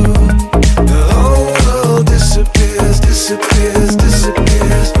 the whole world disappears, disappears,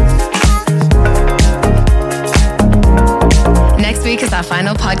 disappears. Next week is our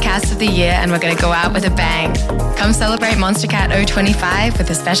final podcast of the year, and we're going to go out with a bang. Come celebrate Monstercat 025 with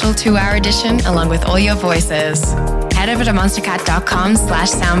a special 2-hour edition along with all your voices. Head over to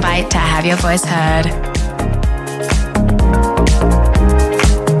monstercat.com/soundbite to have your voice heard.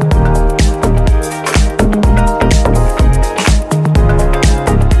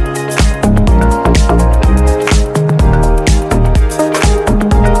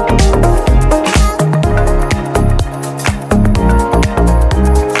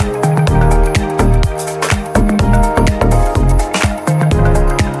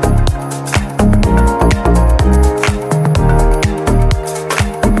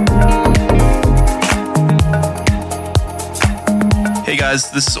 Hey guys,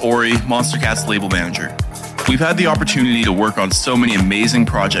 this is Ori, Monstercat's label manager. We've had the opportunity to work on so many amazing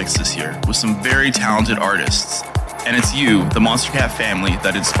projects this year with some very talented artists. And it's you, the Monstercat family,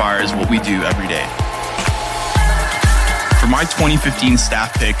 that inspires what we do every day. For my 2015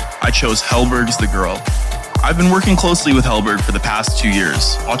 staff pick, I chose Hellberg's The Girl. I've been working closely with Hellberg for the past 2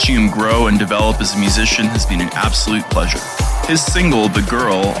 years. Watching him grow and develop as a musician has been an absolute pleasure. His single, The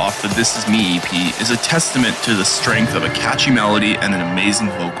Girl, off the This Is Me EP, is a testament to the strength of a catchy melody and an amazing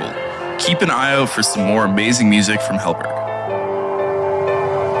vocal. Keep an eye out for some more amazing music from Hellberg.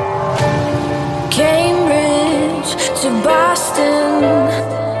 Cambridge to Boston,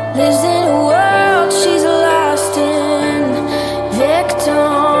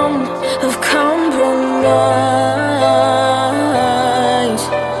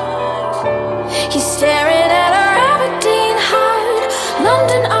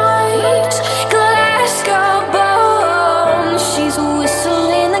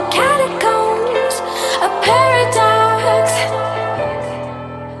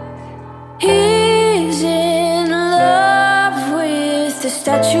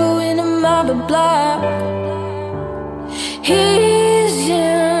 statue in a marble block. He's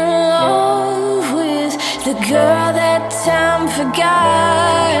in love with the girl that time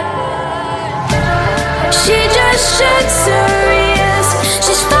forgot. She just shakes her wrist.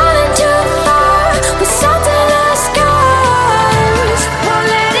 She's falling too far with salt in her scars. Won't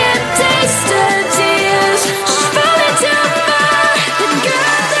let him taste her tears. She's falling too far. The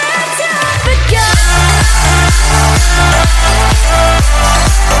girl that time forgot.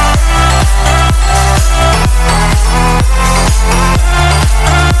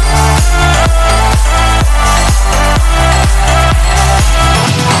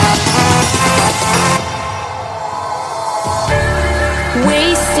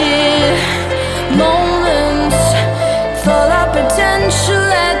 Wasted moments, full of potential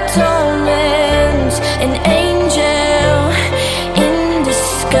that torments. An angel in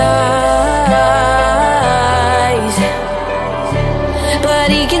disguise, but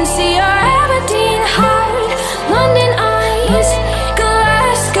he can see your Aberdeen heart, London eyes,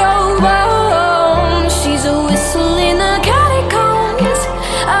 Glasgow bones. She's a whistle in the catacombs,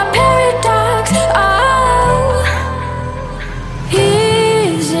 a paradox. Oh,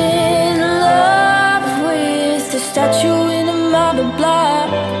 he's in love with the statue in a marble block.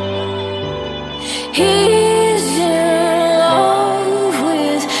 He's in love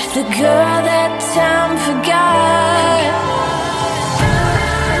with the girl that time forgot.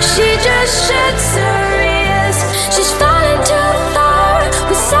 She just shakes her wrist. She's falling too far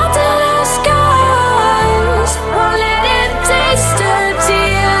with salt in her scars. Won't let him taste her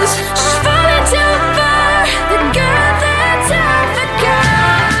tears. She's falling too far. The girl that time forgot.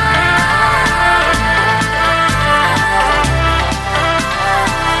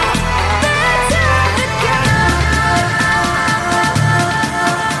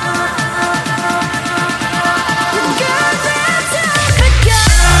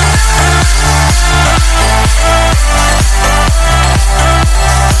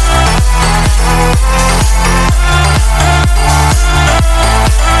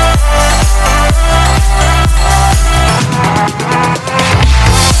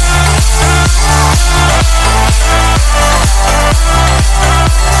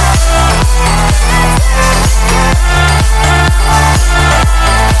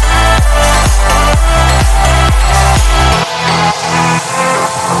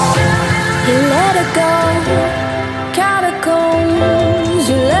 You let her go, catacombs.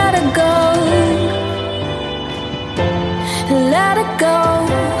 You let her go, let her go,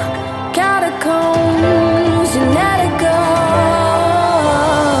 catacombs. You let her go.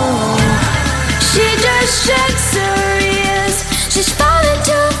 She just shakes her wrist. She's falling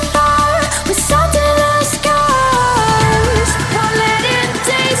too far with salt in her scars. Won't let him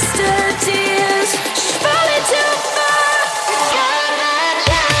taste her tears. She's falling too far.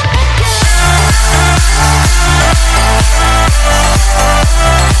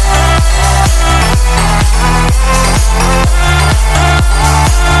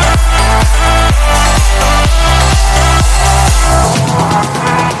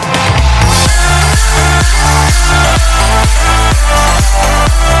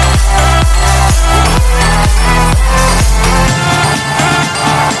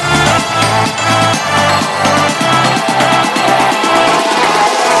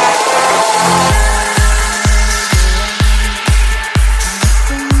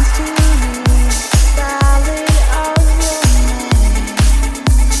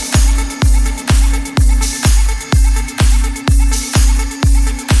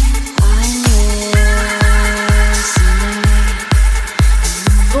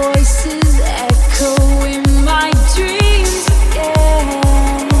 Voices echo in my dreams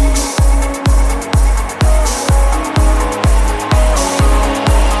again.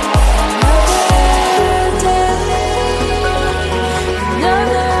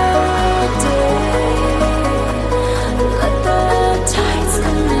 Another day. Let the tides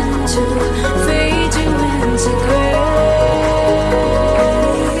come in to fade you into gray.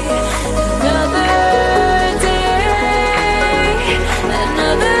 Another day.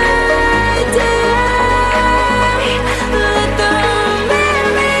 Another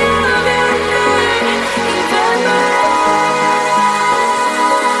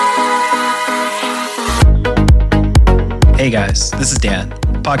Hey guys, this is Dan,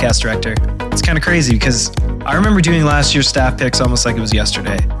 podcast director. It's kind of crazy because I remember doing last year's staff picks almost like it was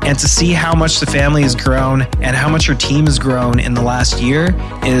yesterday. And to see how much the family has grown and how much our team has grown in the last year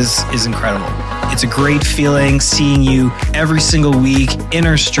is incredible. It's a great feeling seeing you every single week in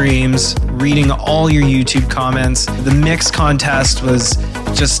our streams, reading all your YouTube comments. The mix contest was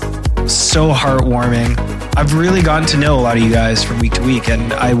just so heartwarming. I've really gotten to know a lot of you guys from week to week,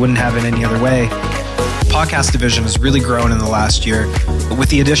 and I wouldn't have it any other way. Podcast division has really grown in the last year. With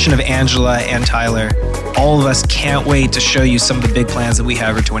the addition of Angela and Tyler, all of us can't wait to show you some of the big plans that we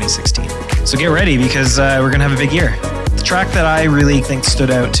have for 2016. So get ready, because we're going to have a big year. The track that I really think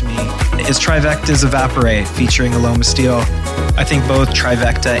stood out to me is Trivecta's Evaporate, featuring Aloma Steel. I think both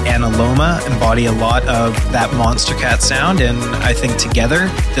Trivecta and Aloma embody a lot of that Monstercat sound, and I think together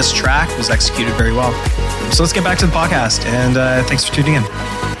this track was executed very well. So let's get back to the podcast, and thanks for tuning in.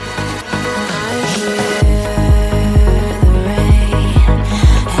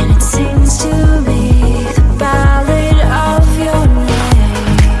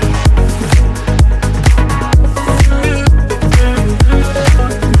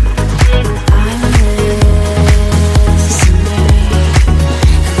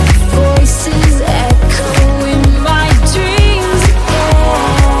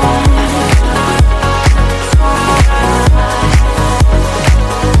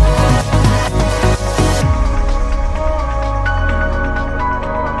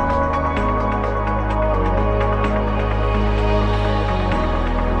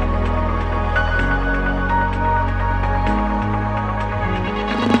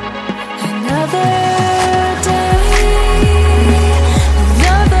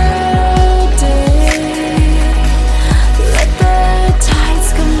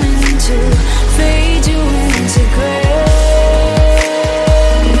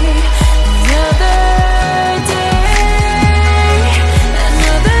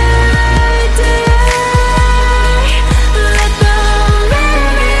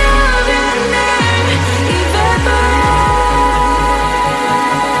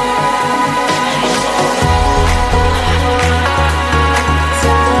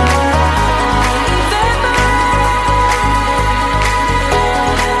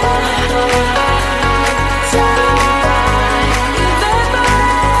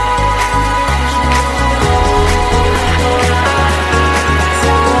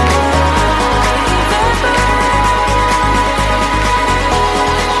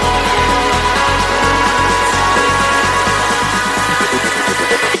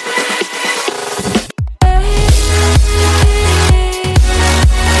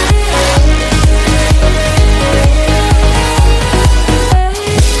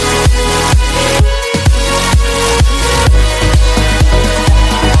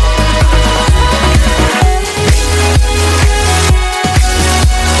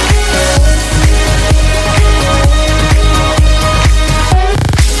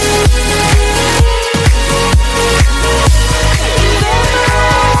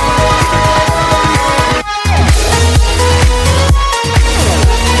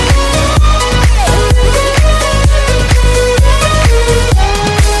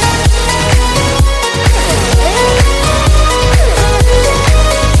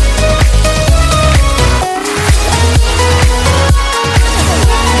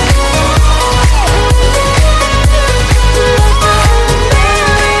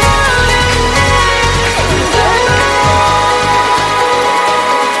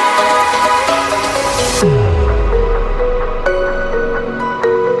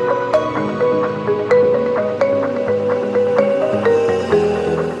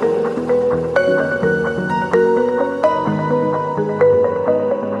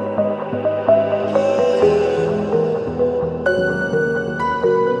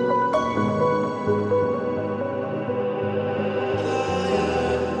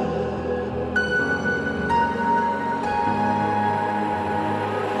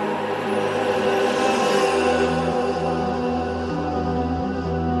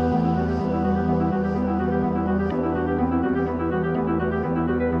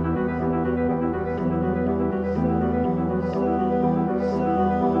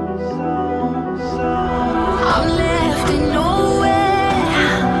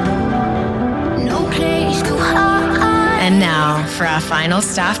 for our final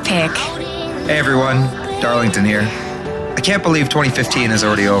staff pick. Hey everyone, Darlington here. I can't believe 2015 is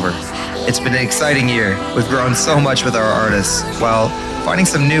already over. It's been an exciting year. We've grown so much with our artists, while finding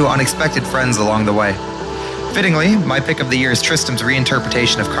some new, unexpected friends along the way. Fittingly, my pick of the year is Tristam's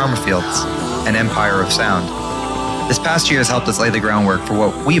reinterpretation of Karma Fields, an empire of sound. This past year has helped us lay the groundwork for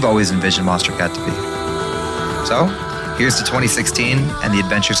what we've always envisioned Monstercat to be. So, here's to 2016 and the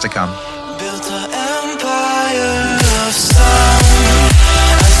adventures to come. Built an empire of sound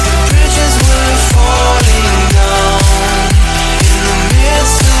as the bridges were falling down. In the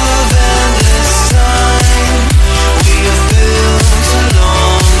midst of endless time, we have built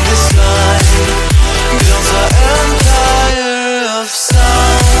along this line. Built an empire of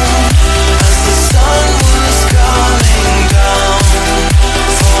sound as the sun was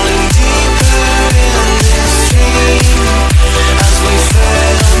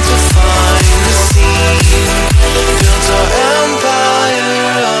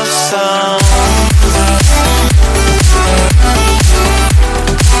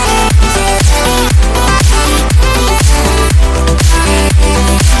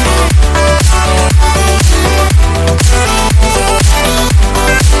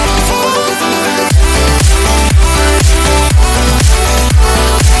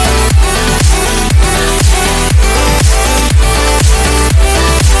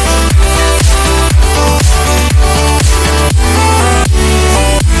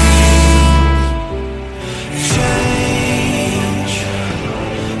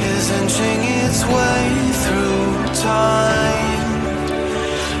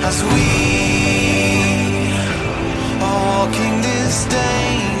As we are walking this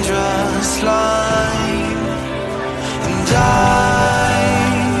dangerous line, and I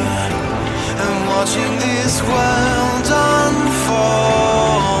am watching this world unfold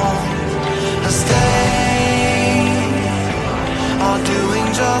as they are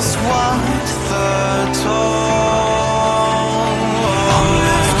doing just what they're told. I'm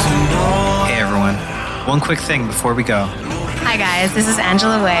left to know. Hey everyone, one quick thing before we go. Hi guys, this is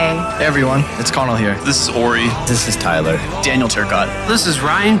Angela Way. Hey everyone, it's Connell here. This is Ori. This is Tyler. Daniel Turcott. This is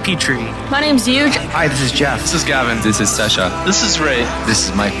Ryan Petrie. My name's Huge. Hi, this is Jeff. This is Gavin. This is Sesha. This is Ray. This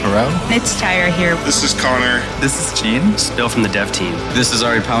is Mike Perot. It's Tyra here. This is Connor. This is Gene. This is Bill from the dev team. This is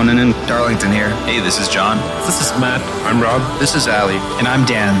Ari Paunanen. Darlington here. Hey, this is John. This is Matt. I'm Rob. This is Ali. And I'm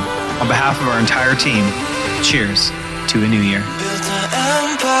Dan. On behalf of our entire team, cheers to a new year. Built an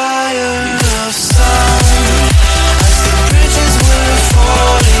empire of sound as the bridges were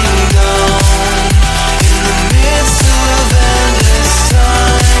falling down. In the midst of endless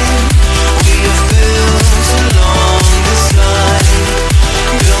time, we have built along this line.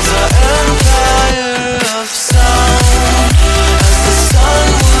 Built an empire of sound as the sun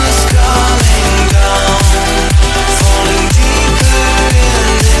was coming down, falling deeper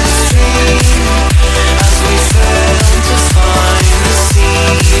in this dream as we failed to find the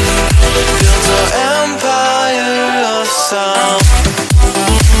scene. Built our empire of sound.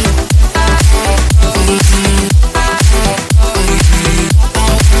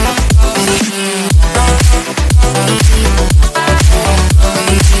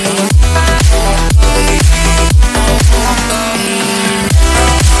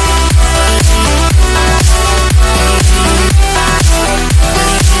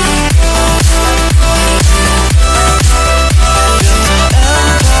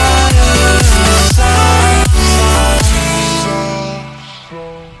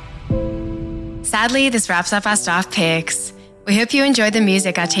 Sadly, this wraps up our staff picks. We hope you enjoyed the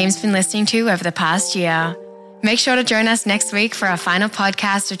music our team's been listening to over the past year. Make sure to join us next week for our final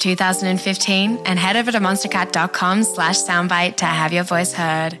podcast of 2015 and head over to monstercat.com/soundbite to have your voice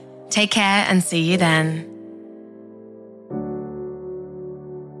heard. Take care and see you then.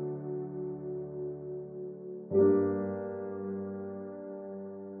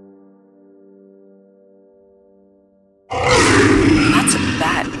 That's a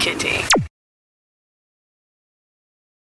bad kitty.